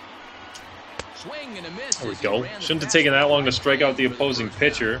 Swing and a miss. There we go. Shouldn't have taken that long to strike out the opposing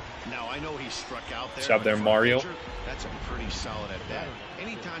pitcher. Now I know he struck out there. Job there, Mario. That's a pretty solid at bat.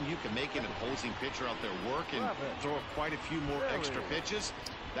 Anytime you can make an opposing pitcher out there work and throw quite a few more extra pitches,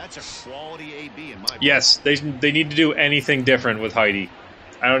 that's a quality AB in my book. Yes, they need to do anything different with Heidi.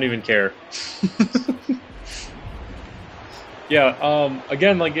 I don't even care. Yeah.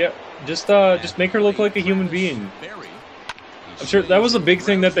 Again, like, yeah, just make her look like a human being. I'm sure that was a big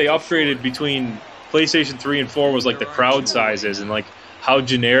thing that they upgraded between PlayStation 3 and 4 was like the crowd sizes and like how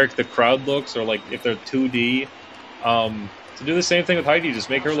generic the crowd looks, or like if they're 2D. To do the same thing with Heidi, just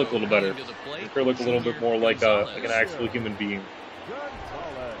make her look a little better. Make her look a little bit more like an actual human being.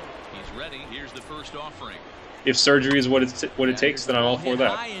 He's ready. Here's the first offering. If surgery is what it takes, then I'm all for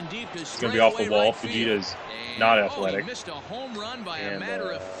that. It's gonna be off the wall. Fujita's not athletic. He missed a home run by a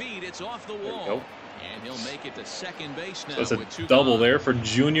matter of feet. It's off the wall. There we go. And he'll make it to second base now. So it's a double there for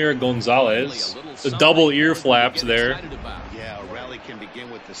Junior Gonzalez. The double ear flaps there. Yeah, a rally can begin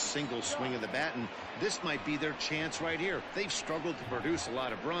with the single swing of the bat, and this might be their chance right here. They've struggled to produce a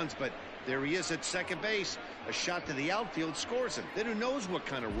lot of runs, but there he is at second base. A shot to the outfield scores him. Then who knows what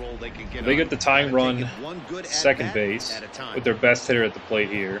kind of role they can get. They get the tying run second base with their best hitter at the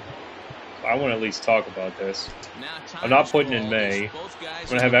plate here. I want to at least talk about this. I'm not putting in May. I'm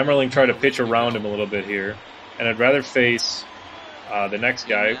going to have Emmerling try to pitch around him a little bit here. And I'd rather face the next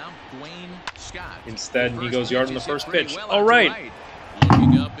guy. Instead, he goes yard on the first pitch. All right.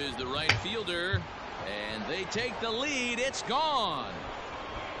 Looking up is the right fielder. And they take the lead. It's gone.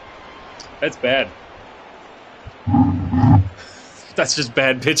 That's bad. That's just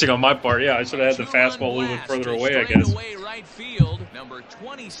bad pitching on my part. Yeah, I should have had the fastball a little bit further away, I guess. Right field, number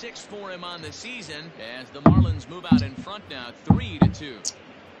 26 for him on the season, as the Marlins move out in front now, 3-2.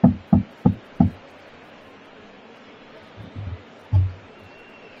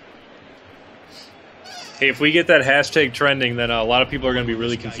 Hey, if we get that hashtag trending, then a lot of people are going to be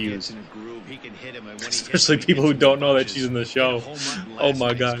really confused. Especially people who don't know that she's in the show. Oh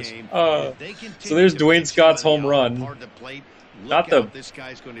my gosh. So there's Dwayne Scott's home run. Not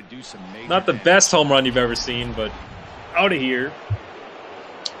the best home run you've ever seen, but out of here.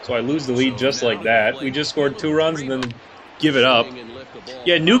 So I lose the lead just like that. We just scored 2 runs and then give it up.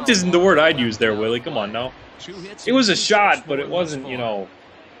 Yeah, nuked isn't the word I'd use there, Willie. Come on now. It was a shot, but it wasn't, you know.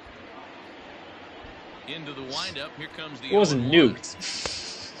 It wasn't nuked.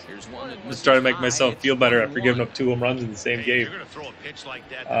 Just trying to make myself feel better after giving up 2 home runs in the same game. You're going to throw a pitch like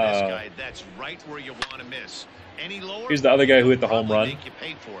that to this guy. That's right where you want to miss. Here's the other guy who hit the home run.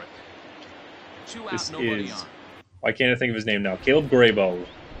 This is, why can't I think of his name now? Caleb Graybo.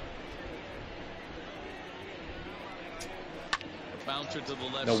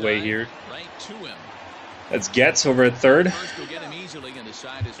 No way here. That's Getz over at third.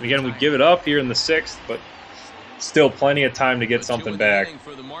 And again, we give it up here in the 6th, but still plenty of time to get something back.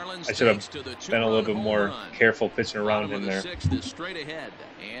 I should have been a little bit more careful pitching around him there.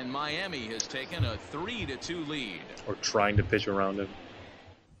 And Miami has taken a 3-2 lead. Or trying to pitch around him.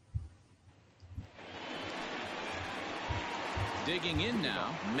 Digging in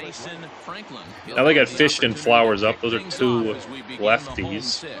now, Mason Franklin. Now they got Fish and Flowers up. Those are 2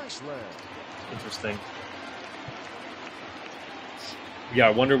 lefties. Interesting. Yeah,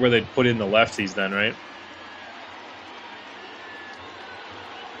 I wonder where they'd put in the lefties then, right?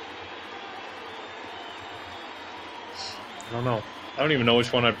 I don't know. I don't even know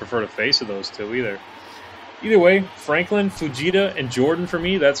which one I'd prefer to face of those two either. Either way, Franklin, Fujita, and Jordan for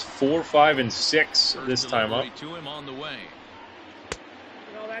me. That's 4, 5, and 6 this time up. To him on the way.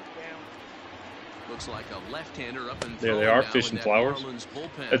 Looks like a left-hander up and there they are, Fish and Flowers.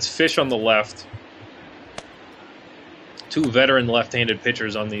 That's Fish on the left. 2 veteran left-handed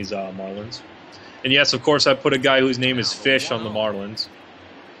pitchers on these Marlins. And yes, of course, I put a guy whose name is Fish on the Marlins.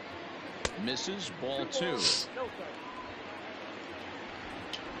 Misses, ball 2.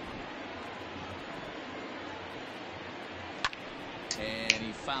 And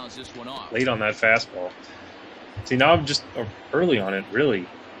he fouls this one off. Late on that fastball. See, now I'm just early on it, really.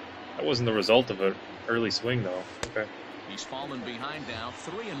 That wasn't the result of an early swing, though. Okay. He's fallen behind now,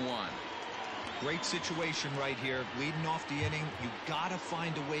 3-1. Great situation right here. Leading off the inning, you got to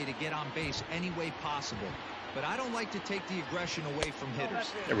find a way to get on base any way possible. But I don't like to take the aggression away from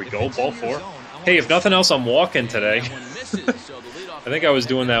hitters. There we go, ball 4. Hey, if nothing else, I'm walking today. I think I was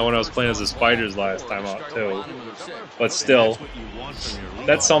doing that when I was playing as the Spiders last time out, too. But still,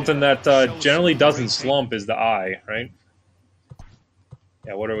 that's something that generally doesn't slump is the eye, right?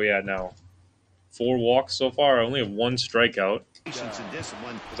 Yeah, what are we at now? 4 walks so far. I only have 1 strikeout. Because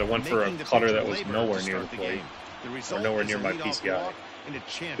I went for a cutter that was nowhere near the plate. Or nowhere near my PCI.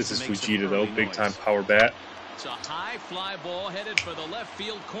 This is Fujita, though. Big-time power bat. It's a high fly ball headed for the left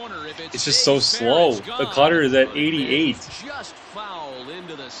field corner. If it's just so slow. The cutter is at 88. Just foul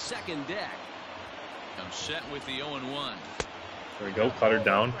into the second deck. I'm set with the 0-1. There we go, cutter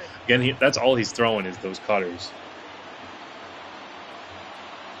down. Again, that's all he's throwing is those cutters.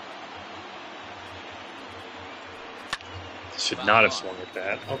 Should not have swung at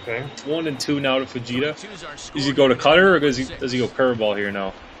that. Okay, 1 and 2 now to Fujita. Does he go to cutter or does he go curveball here now?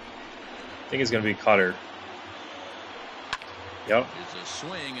 I think it's going to be cutter. Yep. There's a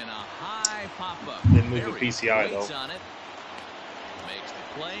swing and a high pop-up. Didn't move the PCI though. Makes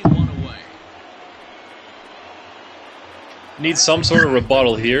the play, 1 away. Need some sort of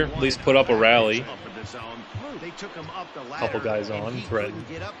rebuttal here. At least put up a rally. They took him up the ladder. Couple guys on thread.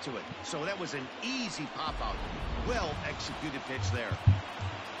 Get up to it. So that was an easy pop-out. Well executed pitch there.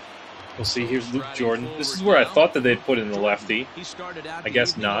 We'll see. Here's Luke Jordan. This is where I thought that they'd put in the lefty. I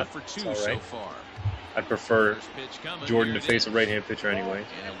guess not. It's all right. I prefer Jordan to face a right-hand pitcher anyway.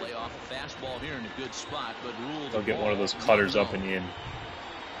 They'll get one of those cutters up and in.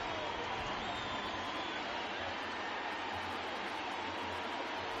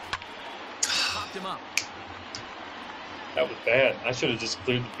 That was bad. I should have just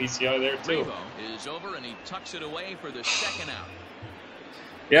cleared the PCI there too. Is over and he tucks it away for the second out.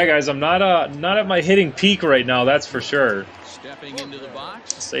 Yeah, guys, I'm not at my hitting peak right now. That's for sure. Stepping into the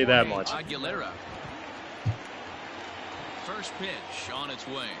box. I'll say that much. Aguilera. First pitch on its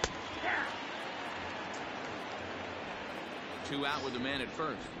way. 2 out with the man at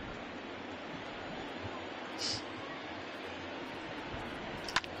first.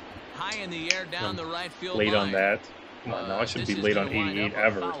 High in the air down the right field line. Late on that. Come on, now I shouldn't be late on 88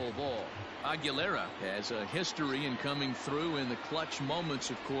 ever. Aguilera has a history in coming through in the clutch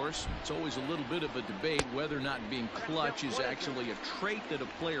moments, of course. It's always a little bit of a debate whether or not being clutch is actually a trait that a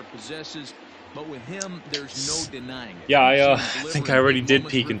player possesses. But with him, there's no denying it. Yeah, I think I already did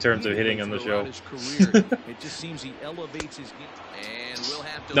peak in terms of hitting on the show. It just seems he elevates his game. And we'll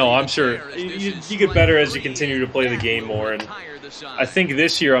have to no, I'm sure. You get better as you continue to play the game more. And I think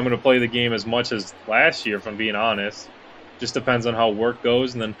this year I'm going to play the game as much as last year, if I'm being honest. Just depends on how work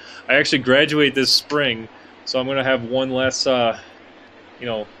goes. And then I actually graduate this spring, so I'm going to have one less,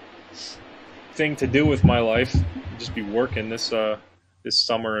 thing to do with my life. Just be working this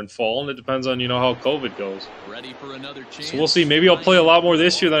summer and fall, and it depends on how COVID goes. Ready for another chance. So we'll see. Maybe I'll play a lot more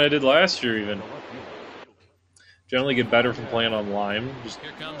this year than I did last year even. Generally get better from playing on Lime. Just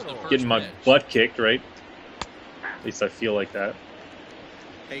getting my butt kicked, right? At least I feel like that.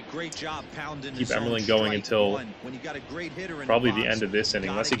 Hey, great job pounding. Keep Emerling going until probably the end of this inning,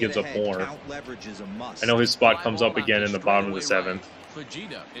 unless he gives up more. I know his spot comes up again in the bottom of the 7th.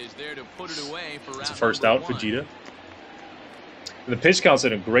 It's a first out, Fujita. And the pitch count's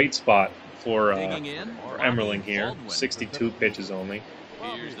in a great spot for Emerling here. 62 pitches only.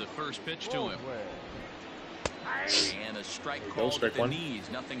 Here's the first pitch to him. And a strike called at the knees,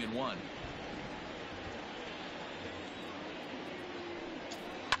 0-1.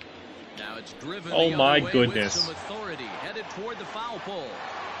 Now it's driven oh my goodness. With some authority, headed toward the foul pole.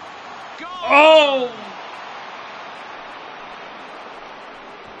 Go! Oh!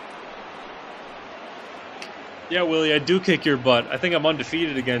 Yeah, Willie, I do kick your butt. I think I'm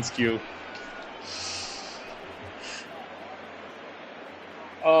undefeated against you.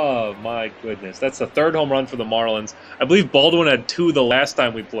 Oh, my goodness. That's the third home run for the Marlins. I believe Baldwin had 2 the last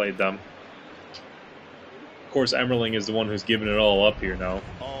time we played them. Of course, Emmerling is the one who's giving it all up here now.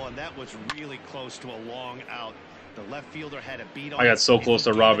 Oh, and that was really close to a long out. The left fielder had a beat on. I got so close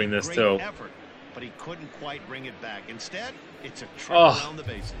to robbing this, too. Effort, but he couldn't quite bring it back. Instead, it's a triple around the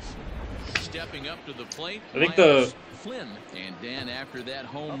bases. Stepping up to the plate. I think the Flynn, and Dan, after that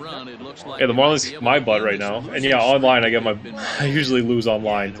home run, it looks like the Marlins kick my butt right now. And yeah, online I usually lose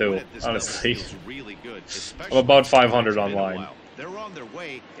online too, honestly. I'm about 500 online. They're on their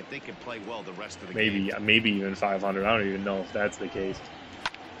way if they can play well the rest of the game. Maybe even 500. I don't even know if that's the case.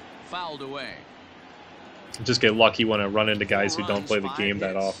 Fouled away. Just get lucky when I run into guys who don't play the game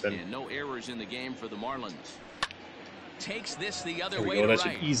that often. And no errors in the game for the Marlins. Takes this the other There we way go. That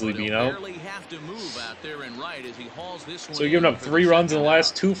right. should easily be an out. Barely have to move out there and right as he hauls this one So you're giving up 3 runs in the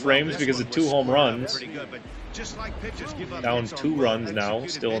last 2 frames because of 2 home runs. Pretty good, but just like pitchers give up Down hits on 2 runs now,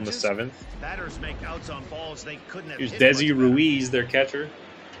 well-executed still in the pitches, 7th. Batters make outs on balls they couldn't have Here's hit much Desi better. Ruiz, their catcher.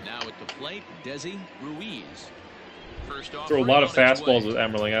 Now at the plate, Desi Ruiz. First off, Throw a lot of fastballs with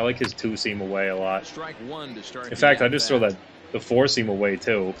Emmerling. I like his 2-seam away a lot. Strike 1 to start. In fact, I just throw the 4-seam away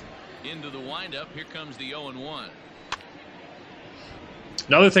too. Into the windup. Here comes the 0-1.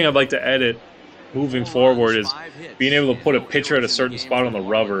 Another thing I'd like to edit moving forward is being able to put a pitcher at a certain spot on the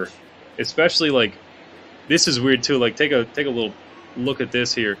rubber. Especially like, this is weird too. Like take a little look at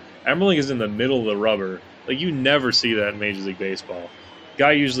this here. Emmerling is in the middle of the rubber. Like you never see that in Major League Baseball.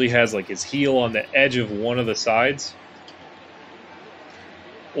 Guy usually has like his heel on the edge of one of the sides.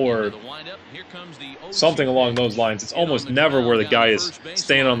 Or something along those lines. It's almost never where the guy is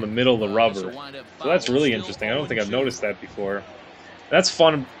staying on the middle of the rubber. So that's really interesting. I don't think I've noticed that before. That's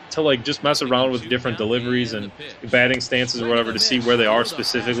fun to like just mess around with different deliveries and batting stances or whatever to see where they are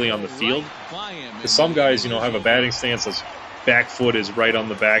specifically on the field. Because some guys, have a batting stance that's back foot is right on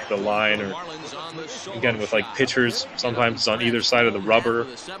the back of the line, or again with like pitchers, sometimes it's on either side of the rubber,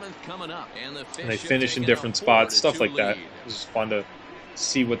 and they finish in different spots, stuff like that. It's just fun to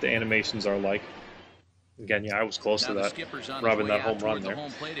see what the animations are like. Again, yeah, I was close to that, robbing that home run there.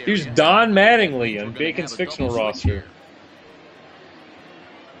 Here's Don Mattingly on Bacon's Fictional roster.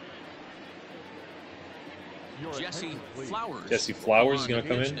 Jesse Flowers is going to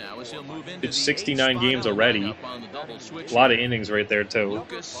come in. It's 69 games already. A lot of innings right there, too.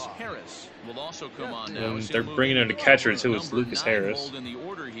 And they're bringing in a catcher, too. It's Lucas Harris.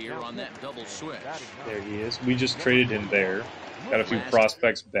 There he is. We just traded him there. Got a few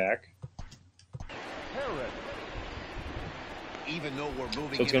prospects back. Even though we're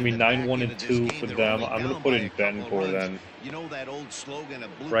moving So it's going to be 9-1 and 2 for them. I'm going to put in Betancourt then. You know that old slogan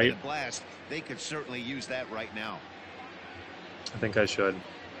of blue right? and blast? They could certainly use that right now. I think I should.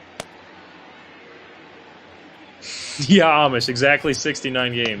 Yeah, Amish, exactly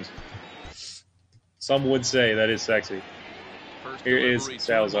 69 games. Some would say that is sexy. Here is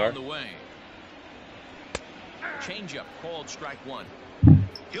Salazar. Changeup called strike 1.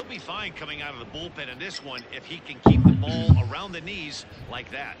 He'll be fine coming out of the bullpen in this one if he can keep the ball around the knees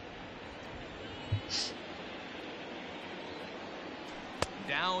like that.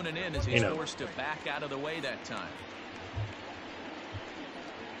 Down and in as he's forced to back out of the way that time.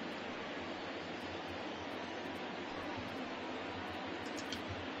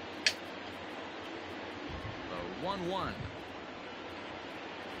 The 1-1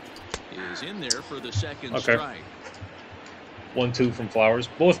 is in there for the second strike. 1-2 from Flowers.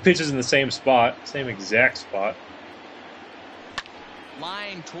 Both pitches in the same spot, same exact spot.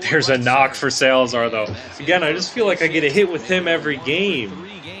 There's a knock for Salazar, though. Again, I just feel like I get a hit with him every game.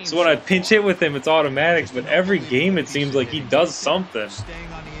 So when I pinch hit with him, it's automatic. But every game, it seems like he does something.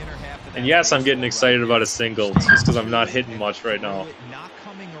 And yes, I'm getting excited about a single, just because I'm not hitting much right now.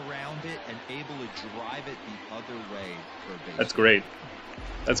 That's great.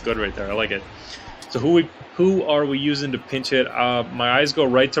 That's good right there. I like it. So who are we using to pinch hit? My eyes go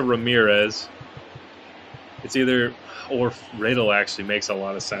right to Ramirez. It's either, or Riddle actually makes a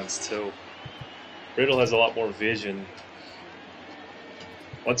lot of sense too. Riddle has a lot more vision.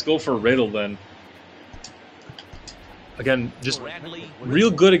 Let's go for Riddle then. Again, just real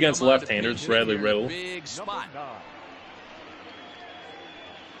good against left-handers, Bradley Riddle.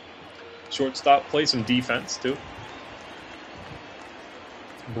 Shortstop, play some defense too.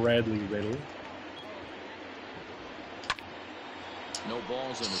 Bradley Riddle. No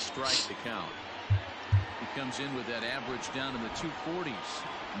balls and a strike to count. He comes in with that average down in the 240s.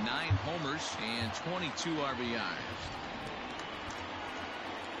 9 homers and 22 RBIs.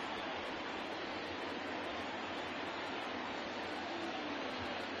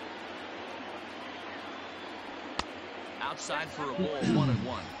 outside for a ball, 1-1.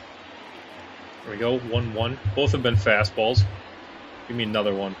 There we go, 1-1. Both have been fastballs. Give me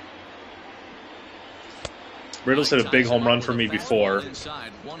another one. Riddle's hit a big home run for me before.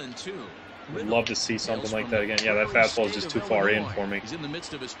 Inside, 1-2. Would love to see something like that again. Yeah, that fastball is just too far in for me. He's in the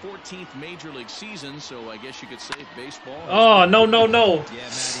midst of his 14th major league season, so I guess you could say baseball. Oh, no. Yeah,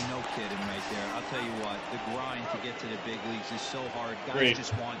 Matty, no kidding right there. I'll tell you what, the grind to get to the big leagues is so hard. Guys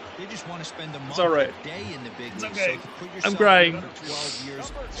just want to spend a month, a day in the big leagues. Okay. So to put I'm yourself crying. for 12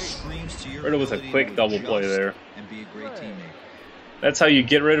 years screams to your Riddle with a ability quick to double play adjust there. and be a great teammate. That's how you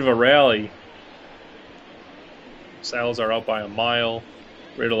get rid of a rally. Salazar up by a mile.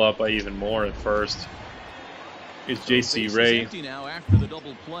 Riddle up by even more at first. Here's J.C. Ray. Empty now after the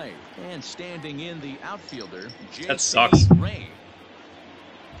double play, and standing in the outfielder. That sucks. Ray.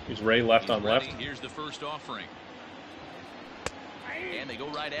 Here's Ray left on left. Here's the first offering, and they go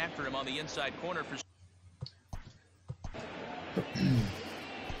right after him on the inside corner for.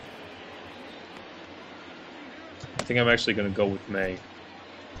 I think I'm actually going to go with May.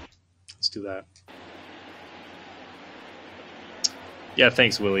 Let's do that. Yeah,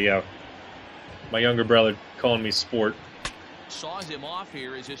 thanks, Willie. Yeah, my younger brother calling me sport. Saws him off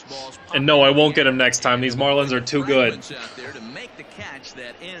here as his ball's and no, I won't get him next time. These Marlins are too good. Out there to make the catch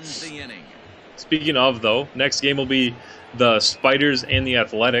that ends the inning. Speaking of, though, next game will be the Spiders and the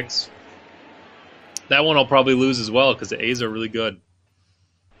Athletics. That one I'll probably lose as well because the A's are really good.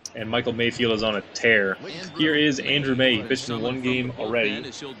 And Michael Mayfield is on a tear. Here is Andrew May. He pitched in one game already.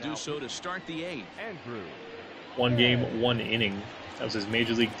 He'll do so to start the 8th. One game, one inning. That was his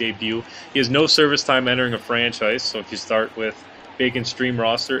major league debut. He has no service time entering a franchise, so if you start with Bacon Stream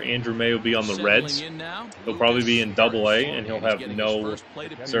roster, Andrew May will be on the Reds. He'll probably be in Double-A, and he'll have no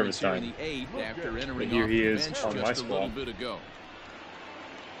service time. But here he is on my squad.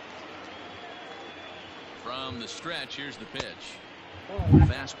 From the stretch, here's the pitch.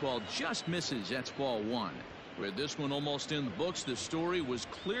 Fastball just misses. That's ball 1. With this one almost in the books, the story was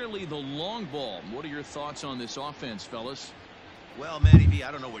clearly the long ball. What are your thoughts on this offense, fellas? Well, Matty V,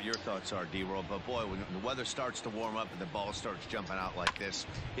 I don't know what your thoughts are, D-Roll, but boy, when the weather starts to warm up and the ball starts jumping out like this,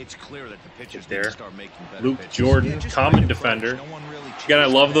 it's clear that the pitchers need to start making better Luke pitches. Jordan, common defender. Again, I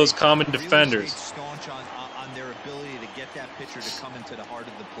love those common defenders. Staunch on their ability to get that pitcher to come into the heart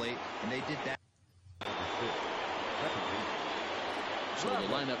of the plate, and they did that. So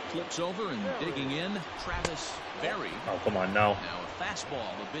the lineup flips over and digging in, Travis Berry. Oh, come on now. Now a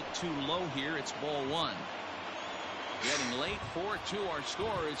fastball a bit too low here. It's ball 1. Getting late, 4-2 our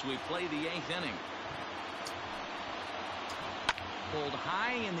score as we play the 8th inning. Pulled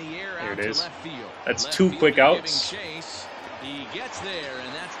high in the air out to left field. That's left 2 quick outs. Chase. He gets there,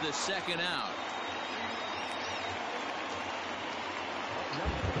 and that's the second out.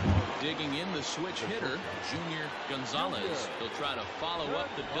 Digging in the switch hitter, Junior Gonzalez. He'll try to follow up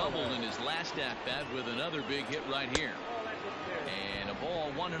the double in his last at-bat with another big hit right here. And a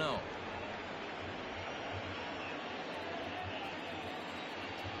ball 1-0.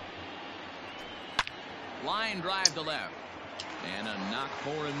 Line drive to left. And a knock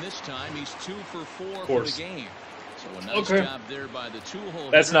for him this time. He's 2 for 4 for the game. So a nice job there by the 2-hole.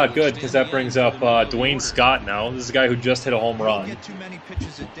 That's not good because that brings up Dwayne Scott now. This is a guy who just hit a home run. Get too many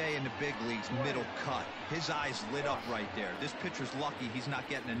pitches a day in the big leagues, middle cut. His eyes lit up right there. This pitcher's lucky he's not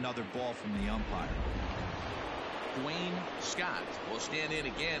getting another ball from the umpire. Dwayne Scott will stand in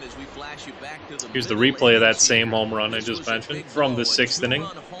again as we flash you back to the Here's the replay of that same home run I just mentioned from the 6th inning.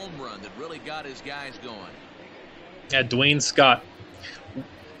 Home run that really got his guys going. Yeah, Dwayne Scott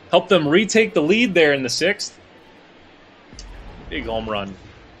helped them retake the lead there in the 6th. Big home run.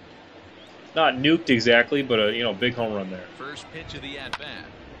 Not nuked exactly, but a big home run there. First pitch of the at bat.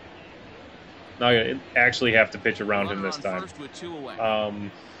 Not gonna actually have to pitch around him this time.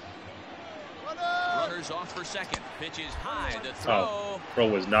 Runners off for second. Pitch is high. The throw. Oh, throw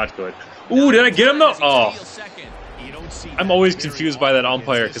was not good. Ooh, did I get him though? Oh. I'm always confused by that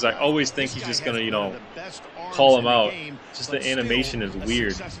umpire because I always think he's just gonna, call him out. Just the animation is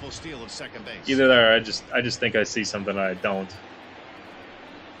weird. Either that or I just think I see something I don't.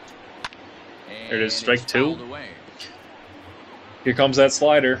 There it is, strike 2. Here comes that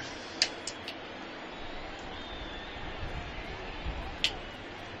slider.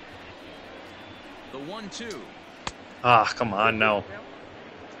 The 1-2. Ah, come on now.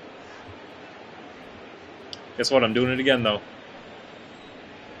 Guess what? I'm doing it again, though.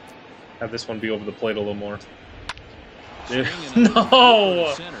 Have this one be over the plate a little more.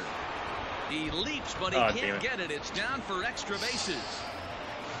 No! He leaps, but he can't get it. It's down for extra bases.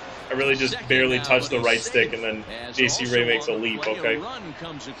 I really just barely touched the right stick, and then JC Ray makes a leap. Okay,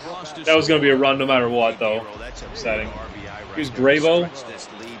 that was going to be a run no matter what, though. Upsetting. Here's Gravo.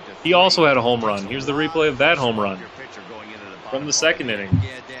 He also had a home run. Here's the replay of that home run from the second inning.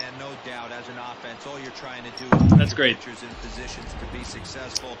 Yeah, Dan, no doubt. As an offense, all you're trying to do is That's great. pitchers in positions to be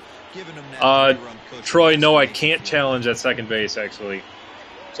successful. Giving them that three-run cushion. Troy, no, I can't challenge at second base, actually.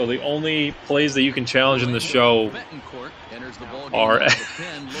 So the only plays that you can challenge in the show are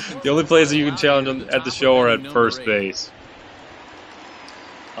the only plays that you can challenge at the show are at first base,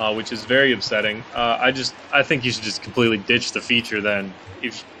 which is very upsetting. I think you should just completely ditch the feature. Then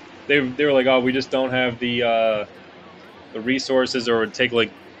if they were like, oh, we just don't have the resources, or it'd take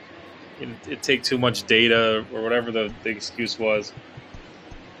it'd take too much data, or whatever the excuse was.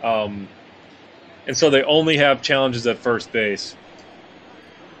 And so they only have challenges at first base.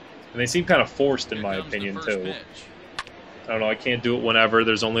 And they seem kind of forced, in my opinion, too. I don't know. I can't do it whenever.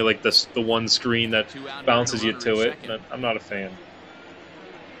 There's only like the one screen that bounces you to it. And I'm not a fan.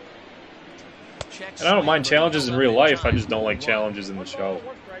 And I don't mind challenges in real life. I just don't like challenges in the show.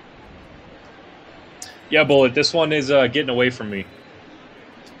 Yeah, Bullet. This one is getting away from me.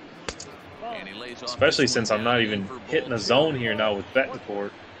 Especially since I'm not even hitting a zone here now with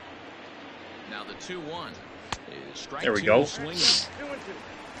Betancourt. Now the 2-1 is strike There we go.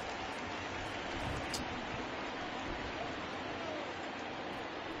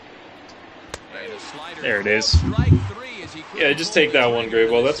 There it is. Yeah, just take that one,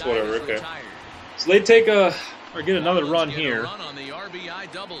 Grable. That's whatever. Okay. So they take or get another run here.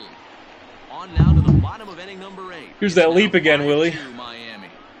 Here's that leap again, Willie.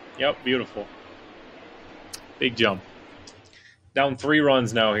 Yep, beautiful. Big jump. Down 3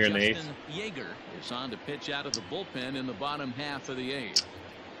 runs now here in the 8th. Yeager is on to pitch out of the bullpen in the bottom half of the 8th.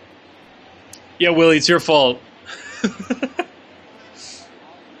 Yeah, Willie, it's your fault.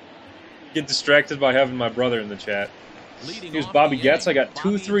 Get distracted by having my brother in the chat. Here's Bobby Getz. I got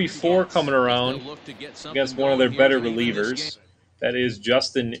 2-3-4 coming around against one of their better relievers. That is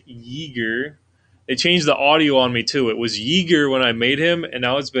Justin Yeager. They changed the audio on me, too. It was Yeager when I made him, and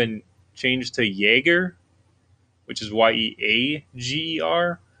now it's been changed to Yeager, which is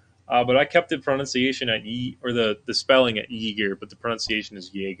Y-E-A-G-E-R. But I kept the pronunciation at or the spelling at Yeager, but the pronunciation is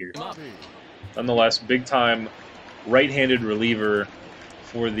Yeager. Nonetheless, big-time right-handed reliever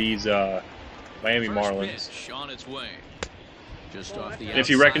for these Miami Marlins. And if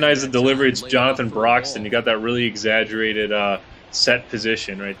you recognize the delivery, it's Jonathan Broxton. You got that really exaggerated set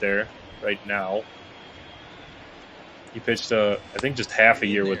position right there, right now. He pitched, I think, just half a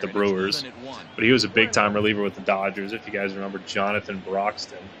year with the Brewers. But he was a big-time reliever with the Dodgers, if you guys remember Jonathan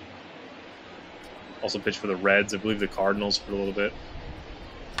Broxton. Also pitched for the Reds, I believe the Cardinals for a little bit.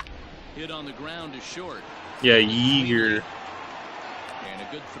 Hit on the ground is short. Yeah, Yeager. And a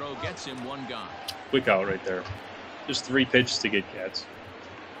good throw gets him one gone. Quick out right there. Just 3 pitches to get Getz.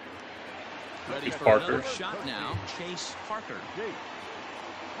 Ready Here's for Parker. another shot now. Chase Parker.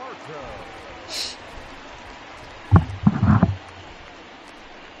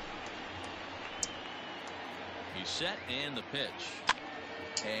 He's set and the pitch.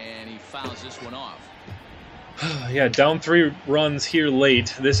 And he fouls this one off. Yeah, down 3 runs here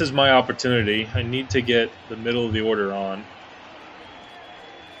late. This is my opportunity. I need to get the middle of the order on.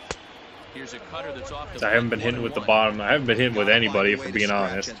 Here's a cutter that's off the I haven't been hitting with the bottom. I haven't been hitting with anybody, if we're being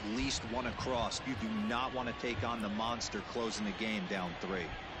honest. At least one across. You do not want to take on the monster closing the game down 3.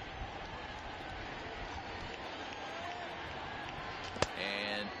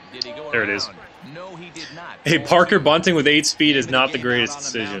 And did he go There it is. around? No, he did not. Hey, Parker bunting with 8 speed is not the greatest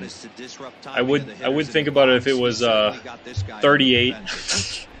decision. I would think about it if it was 38.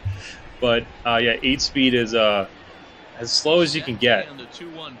 But yeah, 8 speed is as slow as you can get.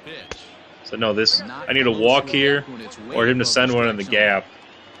 So no, this I need a walk here or him to send one in the gap.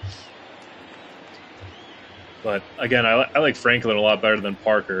 But again, I like Franklin a lot better than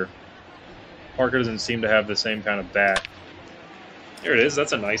Parker. Parker doesn't seem to have the same kind of bat. There it is.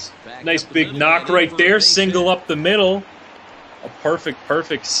 That's a nice big knock right there. Single up the middle. A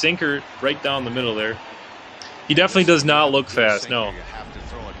perfect sinker right down the middle there. He definitely does not look fast, no.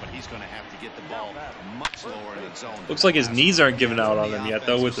 Looks like his knees aren't giving out on him yet,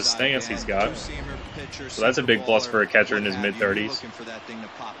 though, with the stance he's got. So that's a big plus for a catcher in his mid-30s.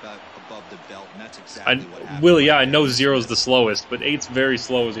 Willie, yeah, I know 0's the slowest, but 8's very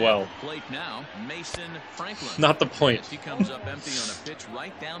slow as well. Not the point.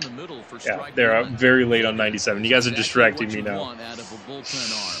 Yeah, they're very late on 97. You guys are distracting me now.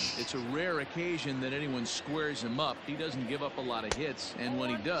 It's a rare occasion that anyone squares him up. He doesn't give up a lot of hits, and when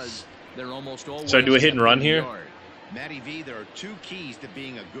he does, they're almost always. Should I do a hit and run here? Matty V, there are two keys to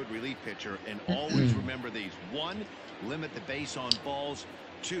being a good relief pitcher, and always remember these. One, limit the base on balls.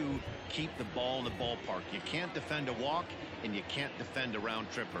 Two, keep the ball in the ballpark. You can't defend a walk, and you can't defend a round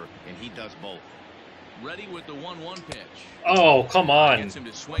tripper, and he does both. Ready with the 1-1 pitch. Oh, come on.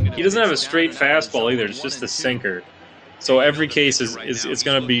 He doesn't have a straight fastball either. It's just a sinker. So every case is it's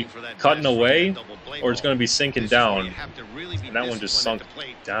going to be cutting away, or it's going to be sinking down. And that one just sunk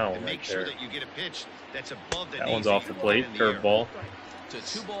down right there. That one's off the plate. Curveball.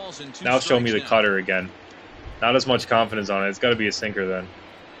 Now show me the cutter again. Not as much confidence on it. It's got to be a sinker then.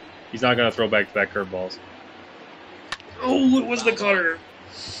 He's not going to throw back-to-back curveballs. Oh, it was the cutter.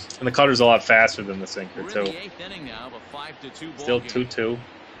 And the cutter's a lot faster than the sinker, too. Still 2-2.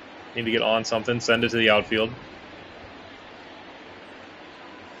 Need to get on something. Send it to the outfield.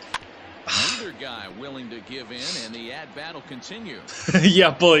 Neither guy willing to give in, and the at-bat will continue. Yeah,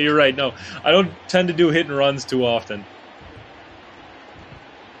 Bullet, you're right. No, I don't tend to do hit and runs too often.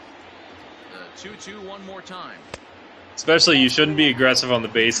 2-2 one more time. Especially, you shouldn't be aggressive on the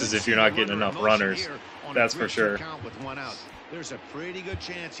bases if you're not getting enough runners. That's for sure. There's a pretty good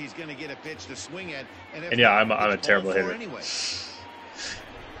chance he's going to get a pitch to swing at. And yeah, I'm a terrible hitter.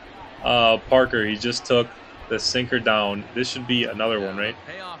 Parker, he just took the sinker down. This should be another one, right?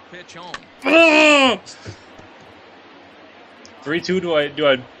 Payoff pitch home. 3-2. Do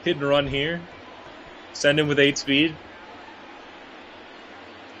I hit and run here? Send him with 8 speed.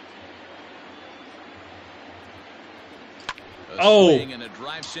 Oh! And a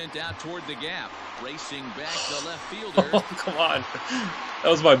drive sent out toward the gap. Racing back the left fielder. Oh, come on. That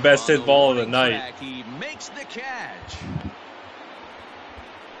was my best hit ball of the night. He makes the catch.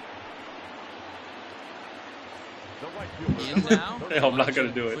 In now, No, I'm not going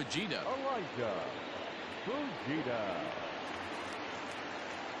to do it.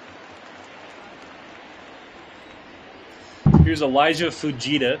 Here's Elijah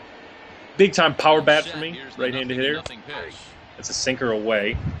Fujita. Big time power bat for me. Right-handed hitter. It's a sinker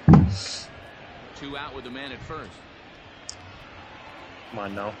away. 2 out with the man at first. Come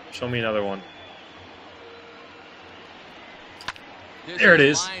on now. Show me another one. There it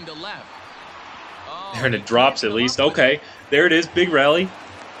is. There, and it drops at least. Okay. There it is. Big rally.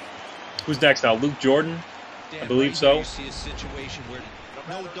 Who's next now? Luke Jordan? I believe so.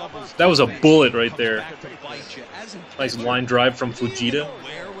 That was a bullet right there. Nice line drive from Fujita.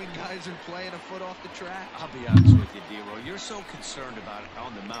 I'll be honest with you, D-Roy. You're so concerned about it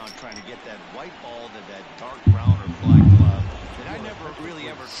on the mound trying to get that white ball to that dark brown or black glove that I never really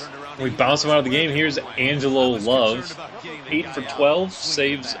ever turned around. We bounce him out of the game. Here's Angelo Love. 8 for 12.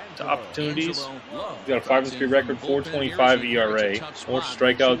 Saves to opportunities. He's got a 5-3 record, 4.25 ERA. More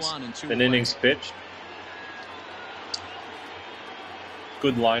strikeouts than innings pitched.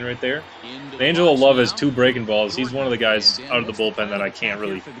 Good line right there. Angelo Love has 2 breaking balls. He's one of the guys out of the bullpen that I can't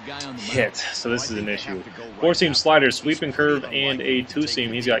really hit, so this is an issue. 4-seam slider, sweeping curve, and a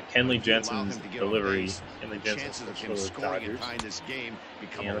 2-seam. He's got Kenley Jensen's delivery. Kenley Jensen for the Dodgers.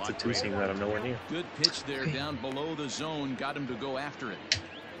 Yeah, that's a 2-seam that I'm nowhere near. Good pitch there down below the zone. Got him to go after it.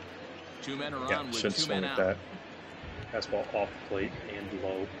 2 men are on with 2 men out. Shouldn't swing at that. Fastball off the plate and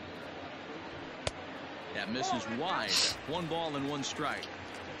low. That misses wide. 1 ball and 1 strike.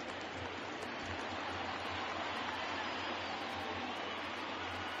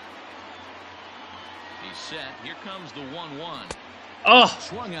 He's set. Here comes the 1-1. Oh!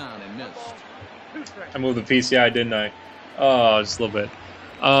 Swung on and missed. I moved the PCI, didn't I? Oh, just a little bit.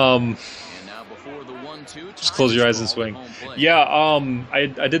 And now before the 1-2. Just close your eyes and swing. Yeah, I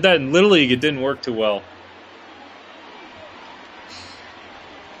did that in Little League. It didn't work too well.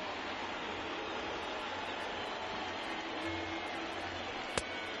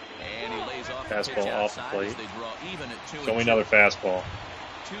 Fastball off the plate. Show me another fastball.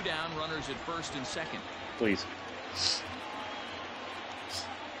 2 down, runners at first and second. Please.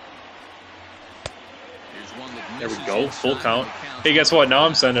 There we go. Full count. Hey, guess what? Now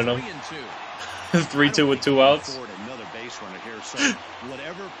I'm sending them. 3-2 with 2 outs.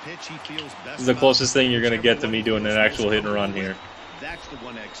 This is the closest thing you're going to get to me doing an actual hit and run here. That's the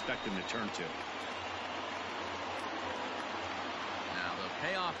one I expect him to turn to. Now the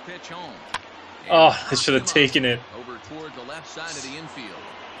payoff pitch home. Oh, I should have taken it. Over toward the left side of the infield.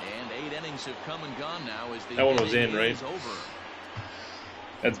 And 8 innings have come and gone now as the that one was in, right? Over.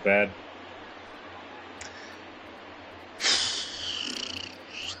 That's bad.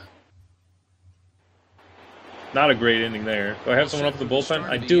 Not a great inning there. Do I have someone up the bullpen?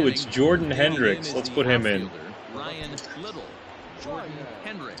 I do. It's Jordan Hendricks. Let's put him in. Ryan Little. Jordan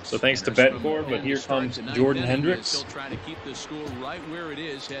Hendricks. So thanks to Bettencourt, but here comes Jordan Hendricks. He'll try to keep the score right where it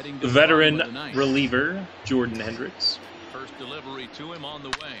is heading to The veteran reliever, Jordan Hendricks. First delivery to him on the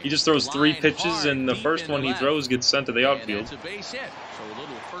way. He just throws 3 pitches, and the first one he throws gets sent to the outfield. It's a base hit. So a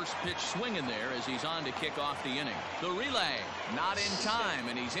little first pitch swing in there as he's on to kick off the inning. The relay, not in time,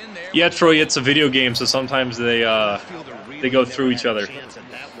 and he's in there. Yeah, Troy, it's a video game, so sometimes they go through each other.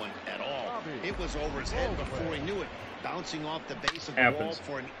 It was over his head before he knew it, bouncing off the base of the wall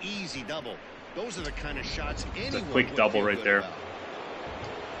for an easy double. Those are the kind of shots anyone it's a quick double right there.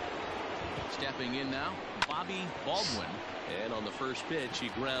 Stepping in now, Bobby Baldwin. And on the first pitch, he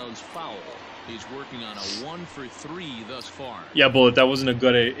grounds foul. He's working on a 1 for 3 thus far. Yeah, Bullet, that wasn't a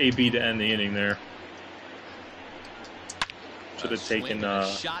good AB to end the inning there. Should have taken the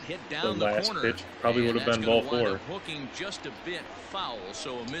last pitch. Probably would have been ball 4. Hooking just a bit foul,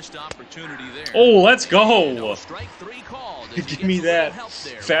 so a missed opportunity there. Oh, let's go! Strike 3 called. Give me that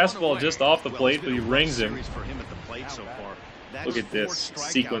fastball just off the plate, but he rings him. Look at this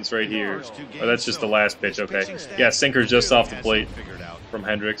sequence right here. Oh, that's just the last pitch, okay. Yeah, sinker's just off the plate from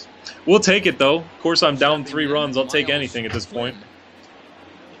Hendricks. We'll take it, though. Of course, I'm down 3 runs. I'll take anything at this point.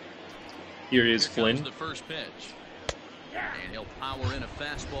 Here is Flynn. And he'll power in a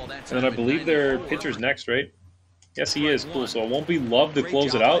fastball. And then I believe their pitcher's next, right? Yes, he is. Cool. So it won't be Love to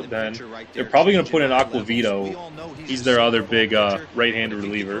close it out then. They're probably going to put in Aquavito. He's their other big right-handed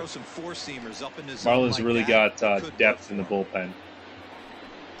reliever. Marlins really got depth in the bullpen.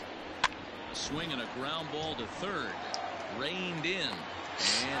 Swing and a ground ball to third. Reined in.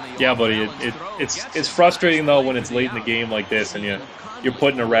 Yeah, buddy. It's frustrating, though, when it's late in the game like this and you're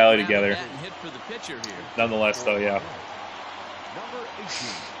putting a rally together. Nonetheless, though, yeah.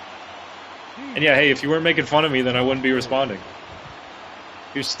 And yeah, hey, if you weren't making fun of me, then I wouldn't be responding.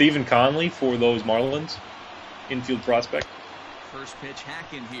 Here's Stephen Conley for those Marlins. Infield prospect. First pitch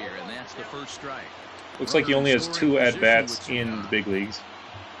hack in here, and that's the first strike. Looks like he only has 2 at-bats in the big leagues.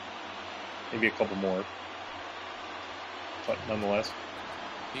 Maybe a couple more. But nonetheless.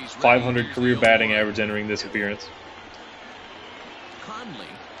 500 career batting average entering this appearance. Conley,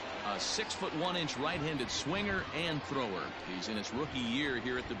 a 6'1" right-handed swinger and thrower. He's in his rookie year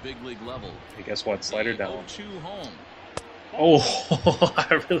here at the big league level. Hey, guess what? Slider down. 0-2 home. Oh,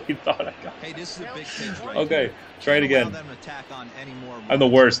 I really thought I got it. Hey, this is a big pitch right Okay, here. try it again. I'm the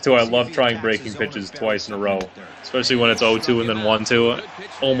worst, too. I love trying breaking pitches twice in a row, especially when it's 0-2 and then 1-2.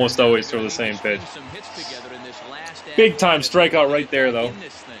 Almost always throw the same pitch. Big-time strikeout right there, though.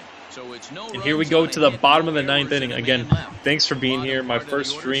 And here we go to the bottom of the 9th inning. Again, thanks for being here. My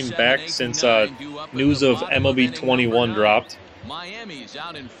first stream back since news of MLB 21 dropped. Miami's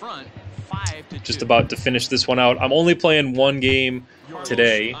out in front. Just about to finish this one out. I'm only playing 1 game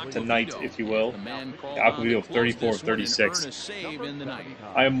tonight, if you will. Aquavito 34 of 36.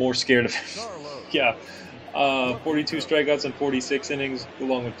 I am more scared of him. Yeah. 42 strikeouts in 46 innings,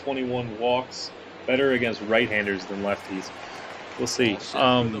 along with 21 walks. Better against right-handers than lefties. We'll see.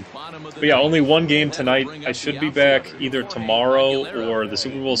 But yeah, only 1 game tonight. I should be back either tomorrow or the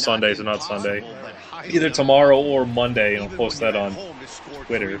Super Bowl Sunday, so not Sunday. Either tomorrow or Monday, and I'll post that on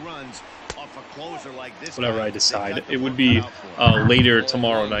Twitter. Whenever I decide. It would be later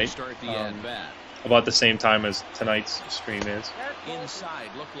tomorrow night. About the same time as tonight's stream is. Inside,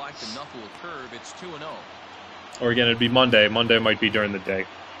 looked like the knuckle curve. It's 2-0. Or again, it'd be Monday. Monday might be during the day.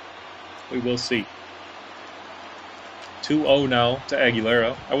 We will see. 2-0 now to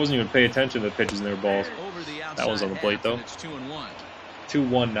Aguilera. I wasn't even paying attention to the pitches in their balls. That was on the plate, though.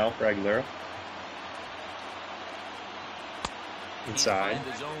 2-1 now for Aguilera. Inside.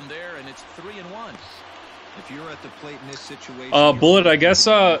 If you're at the plate in this situation, Bullet, I guess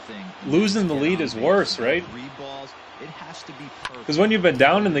losing the lead is worse, right? Because when you've been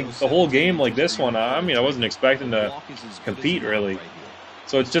down in the whole game like this one, I mean, I wasn't expecting to compete, really.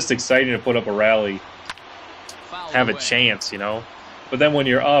 So it's just exciting to put up a rally, have a chance, you know? But then when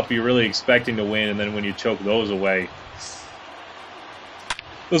you're up, you're really expecting to win, and then when you choke those away,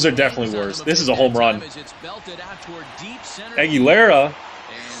 those are definitely worse. This is a home run. Aguilera,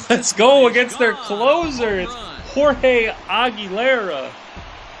 let's go against their closer. It's Jorge Aguilera.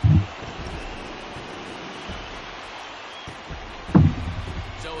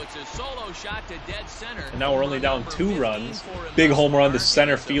 And now we're only down 2 runs. Big home run to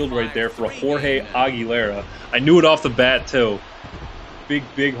center field right there for Jorge Aguilera. I knew it off the bat, too.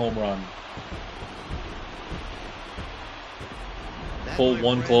 Big home run. Pull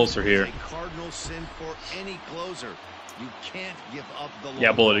 1 closer here.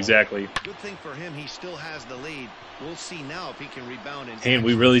 Yeah, Bullet, exactly. Good thing for him, he still has the lead. We'll see now if he can rebound. And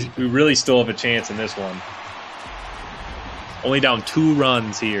we really still have a chance in this one. Only down 2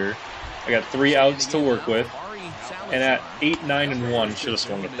 runs here. I got 3 outs to work with. And at 8, 9, and 1, should have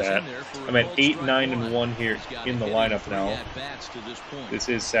swung at that. I'm at 8, 9, and 1 here in the lineup now. This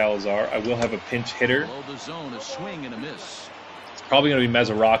is Salazar. I will have a pinch hitter. It's probably going to be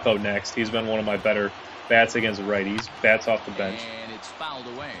Mesoraco next. He's been one of my better bats against righties. Bats off the bench. And it's fouled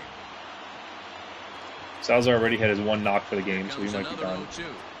away. Salazar already had his 1 knock for the game, so he might be done.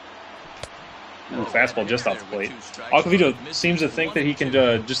 Ooh, fastball just off the plate. Aquavito seems to think that he can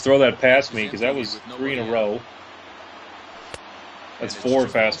just throw that past me, because that was 3 in a row. That's 4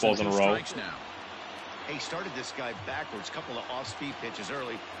 fastballs in a row. He started this guy backwards, couple of off-speed pitches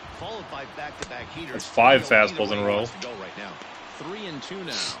early, followed by back-to-back heaters. That's 5 fastballs in a row. 3-2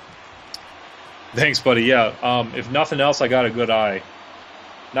 now. Thanks, buddy. Yeah, if nothing else, I got a good eye.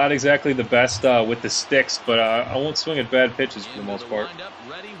 Not exactly the best with the sticks, but I won't swing at bad pitches for the most part.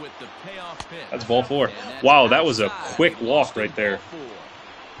 That's ball 4. Wow, that was a quick walk right there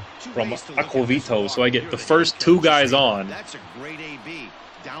from Aquavito. So I get the first 2 guys on. That's a great AB.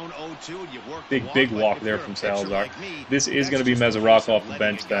 Down 0-2, you work Big walk there from Salazar. This is going to be Mesoraco off the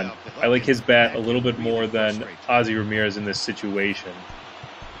bench then. I like his bat a little bit more than Ozzy Ramirez in this situation.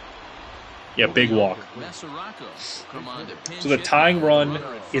 Yeah, big walk. So the tying run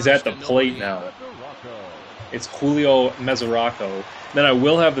is at the plate now. It's Julio Mesoraco. Then I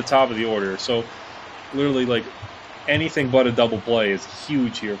will have the top of the order. So literally, like, anything but a double play is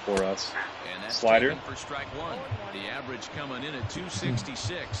huge here for us. Slider. For strike 1. The average coming in at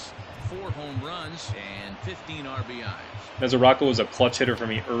 266. 4 home runs and 15 RBIs. Mesoraco was a clutch hitter for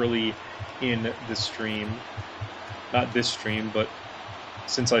me early in the stream. Not this stream, but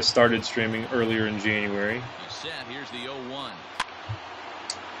since I started streaming earlier in January. He's set. Here's the 0-1. I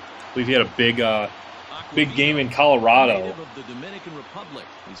believe he had a big game in Colorado. Of the Dominican Republic.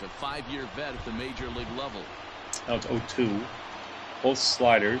 He's a 5-year vet at the major league level. Now it's 0-2. Both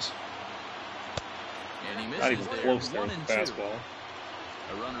sliders. Not even close there with the fastball.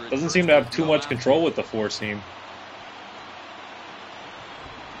 Doesn't seem to have too much control with the 4-seam.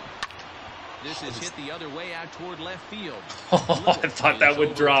 This is hit the other way out toward left field. Oh, I thought that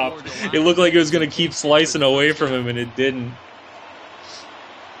would drop. It looked like it was going to keep slicing away from him, and it didn't.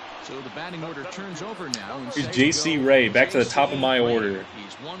 So the batting order turns over now. Here's J.C. Ray, back to the top of my order.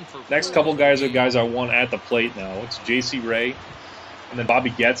 Next couple guys are guys I want at the plate now. It's J.C. Ray, and then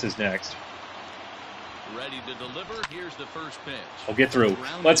Bobby Getz is next. Ready to deliver. Here's the first pitch. I'll get through.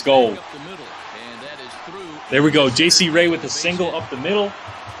 Let's go. There we go. J.C. Ray with the single up the middle.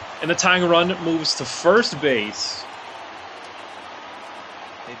 And the tying run moves to first base.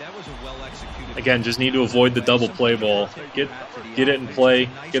 Hey, that was a well-executed. Again, just need to avoid the double play ball. Get it in play.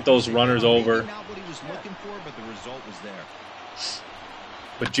 Get those runners over. Not what he was looking for, but the result was there.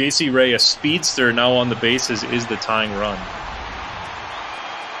 But J.C. Ray, a speedster now on the bases, is the tying run.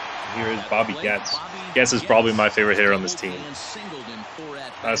 Here is Bobby Getz. Getz is probably my favorite hitter on this team.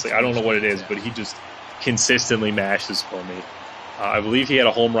 Honestly, I don't know what it is, but he just consistently mashes for me. I believe he had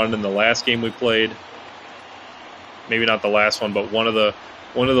a home run in the last game we played. Maybe not the last one, but one of the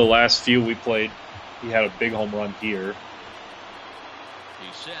last few we played, he had a big home run here.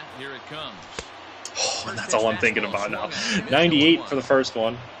 He's set. Here it comes. Oh, and that's all I'm thinking about now. 98 for the first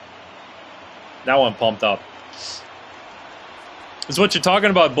one. Now I'm pumped up. This is what you're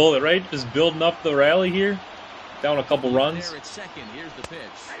talking about, Bullet, right? Just building up the rally here. Down a couple runs.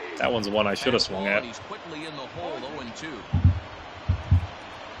 That one's the one I should have swung at.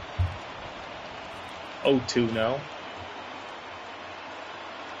 0-2 now.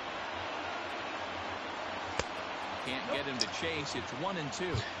 Can't get him to chase. It's 1-2.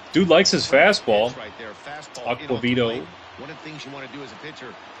 Dude likes his fastball. That's right there. Fastball. Aquavito. One of the things you want to do as a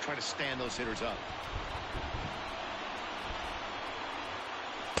pitcher, try to stand those hitters up.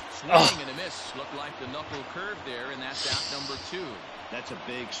 Swing and a miss. Looked like the knuckle curve there, and that's out number 2. That's a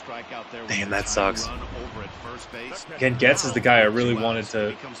big strikeout there. Damn, that sucks. Run over at first base. Again, Getz is the guy I really wanted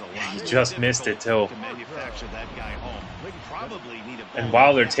to. He just missed it too. To manufacture that guy home. They probably need a And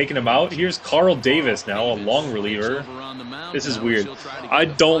while they're taking him out, here's Carl Davis now, a long reliever. This is weird. I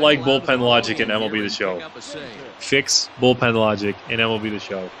don't like bullpen logic in MLB The Show. Fix bullpen logic in MLB The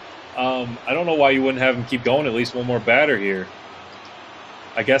Show. I don't know why you wouldn't have him keep going at least one more batter here.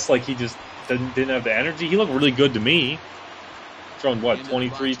 I guess like he just didn't have the energy. He looked really good to me. Thrown, what,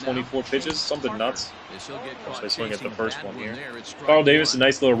 23, 24 pitches? Something nuts. So I swing at the first one here. Carl Davis, a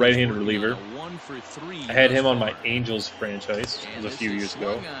nice little right-handed reliever. I had him on my Angels franchise. It was a few years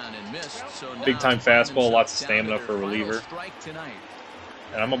ago. Big-time fastball, lots of stamina for a reliever.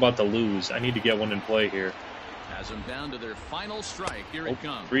 And I'm about to lose. I need to get one in play here. Has them down to their final strike. Here it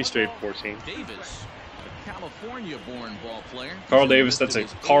comes. 3 straight 14. Davis A California-born ball player. Carl Davis, that's a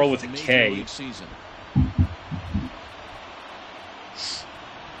Carl with a K. Season.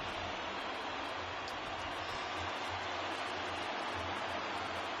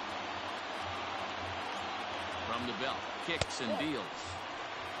 From the belt, kicks and deals.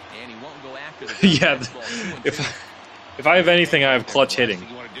 And he won't go after the Yeah, if I have anything, I have clutch hitting.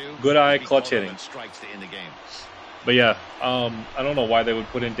 Good eye, clutch hitting. But yeah, I don't know why they would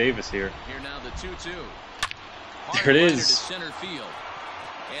put in Davis here. Here now the 2-2. There it is. Center field.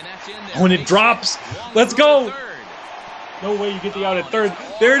 And that's in there. Oh, and it drops. Let's go. No way you get the out at third.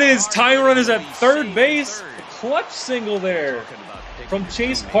 There it is. Tying run is at third base. Clutch single there from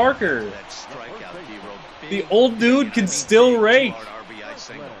Chase Parker. The old dude can still rake.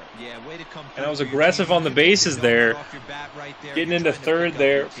 And I was aggressive on the bases there. Getting into third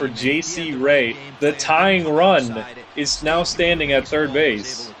there for J.C. Ray. The tying run is now standing at third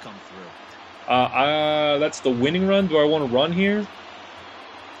base. That's the winning run. Do I want to run here?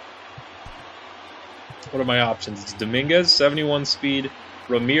 What are my options? It's Dominguez, 71 speed.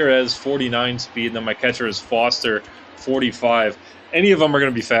 Ramirez, 49 speed. And then my catcher is Foster, 45. Any of them are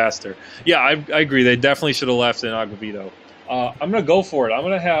going to be faster. Yeah, I agree. They definitely should have left in Aguavito. I'm gonna go for it. I'm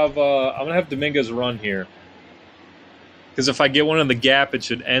gonna have Dominguez run here, because if I get one in the gap, it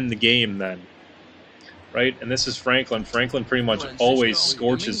should end the game then, right? And this is Franklin. Franklin pretty much always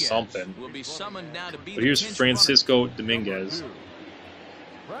scorches something. But here's Francisco Dominguez.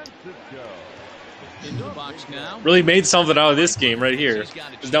 Really made something out of this game right here.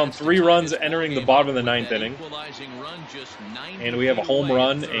 It's down 3 runs entering the bottom of the 9th inning, and we have a home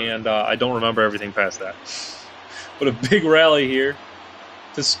run, and I don't remember everything past that. But a big rally here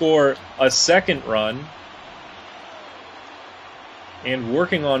to score a second run and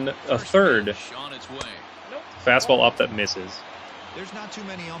working on a third. Fastball up that misses.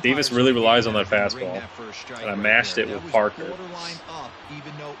 Davis really relies on that fastball, and I mashed it with Parker.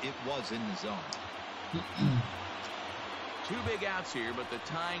 Two big outs here, but the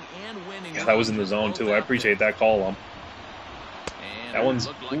tying and winning. Yeah, that was in the zone too. I appreciate that call. That one's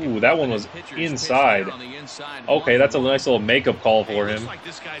that one was inside. Okay, that's a nice little makeup call for him.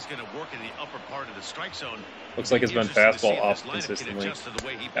 Looks like it's been fastball off consistently.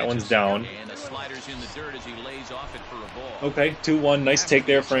 That one's down. Okay, 2-1. Nice take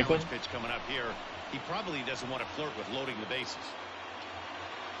there, Franklin. He probably doesn't want to flirt with loading the bases.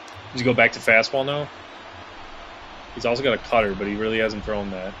 Does he go back to fastball now? He's also got a cutter, but he really hasn't thrown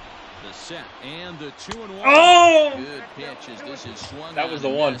that. The set and the 2-1. Oh! Good pitch as this is swung. That was the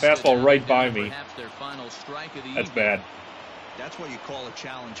one. Fastball right by me. That's bad. That's what you call a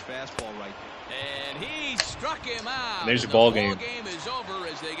challenge fastball right there. And he struck him out. And there's your ball game. The game is over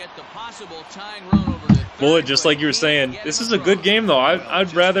as they get the possible tying run over to third. Bullet, just like you were saying, this is a good game though.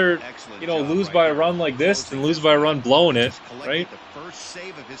 I'd rather, lose by a run like this than lose by a run blowing it, right?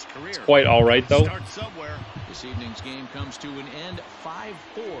 It's quite all right though. This evening's game comes to an end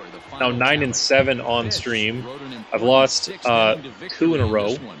 5-4. Now 9-7 on stream. I've lost 2 in a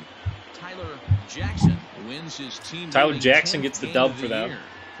row. Tyler Jackson gets the dub for them.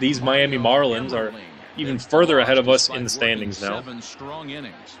 These Miami Marlins are even further ahead of us in the standings now. 7 strong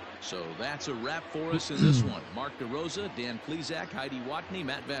innings. So that's a wrap for us in this one. Mark DeRosa, Dan Plesac, Heidi Watney,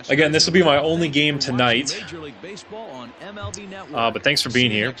 Matt Vass. Again, this will be my only game tonight. But thanks for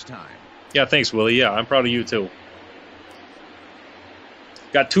being here. Yeah, thanks, Willie. Yeah, I'm proud of you, too.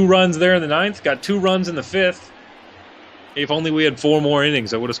 Got 2 runs there in the 9th. Got 2 runs in the 5th. If only we had 4 more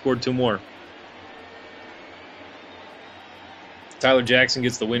innings, I would have scored 2 more. Tyler Jackson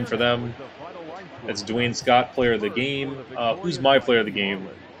gets the win for them. That's Dwayne Scott, player of the game. Who's my player of the game?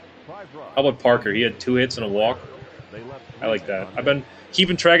 How about Parker? He had 2 hits and a walk. I like that. I've been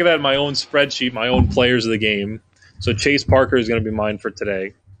keeping track of that in my own spreadsheet, my own players of the game. So Chase Parker is going to be mine for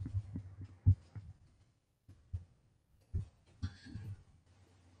today.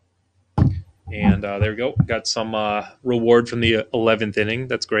 And there we go. Got some reward from the 11th inning.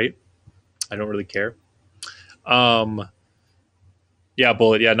 That's great. I don't really care. Yeah,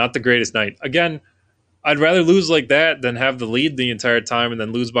 Bullet. Yeah, not the greatest night. Again, I'd rather lose like that than have the lead the entire time and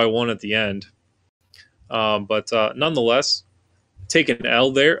then lose by 1 at the end. But nonetheless, take an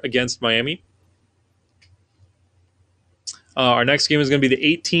L there against Miami. Our next game is going to be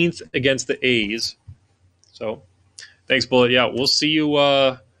the 18th against the A's. So, thanks, Bullet. Yeah, we'll see you.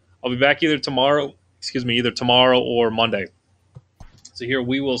 I'll be back either tomorrow or Monday. So here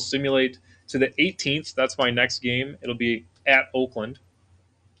we will simulate to the 18th. That's my next game. It'll be at Oakland.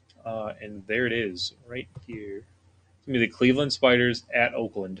 And there it is, right here. It's going to be the Cleveland Spiders at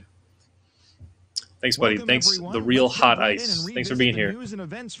Oakland. Thanks, buddy. Welcome, Thanks, everyone. the real Let's hot jump right in ice. and Thanks for revisit being the here. news and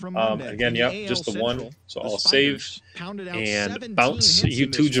events from Monday. Again, In yep, AL just the one. Central, So the I'll Spiders save pounded out and 17 bounce. hits You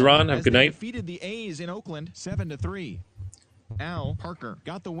in too, this Jerron. one Have a as good they night. defeated the A's in Oakland 7-3. Al Parker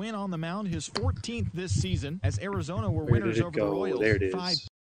got the win on the mound, his 14th this season, as Arizona were Where did winners it over the go? Royals. There it is. 5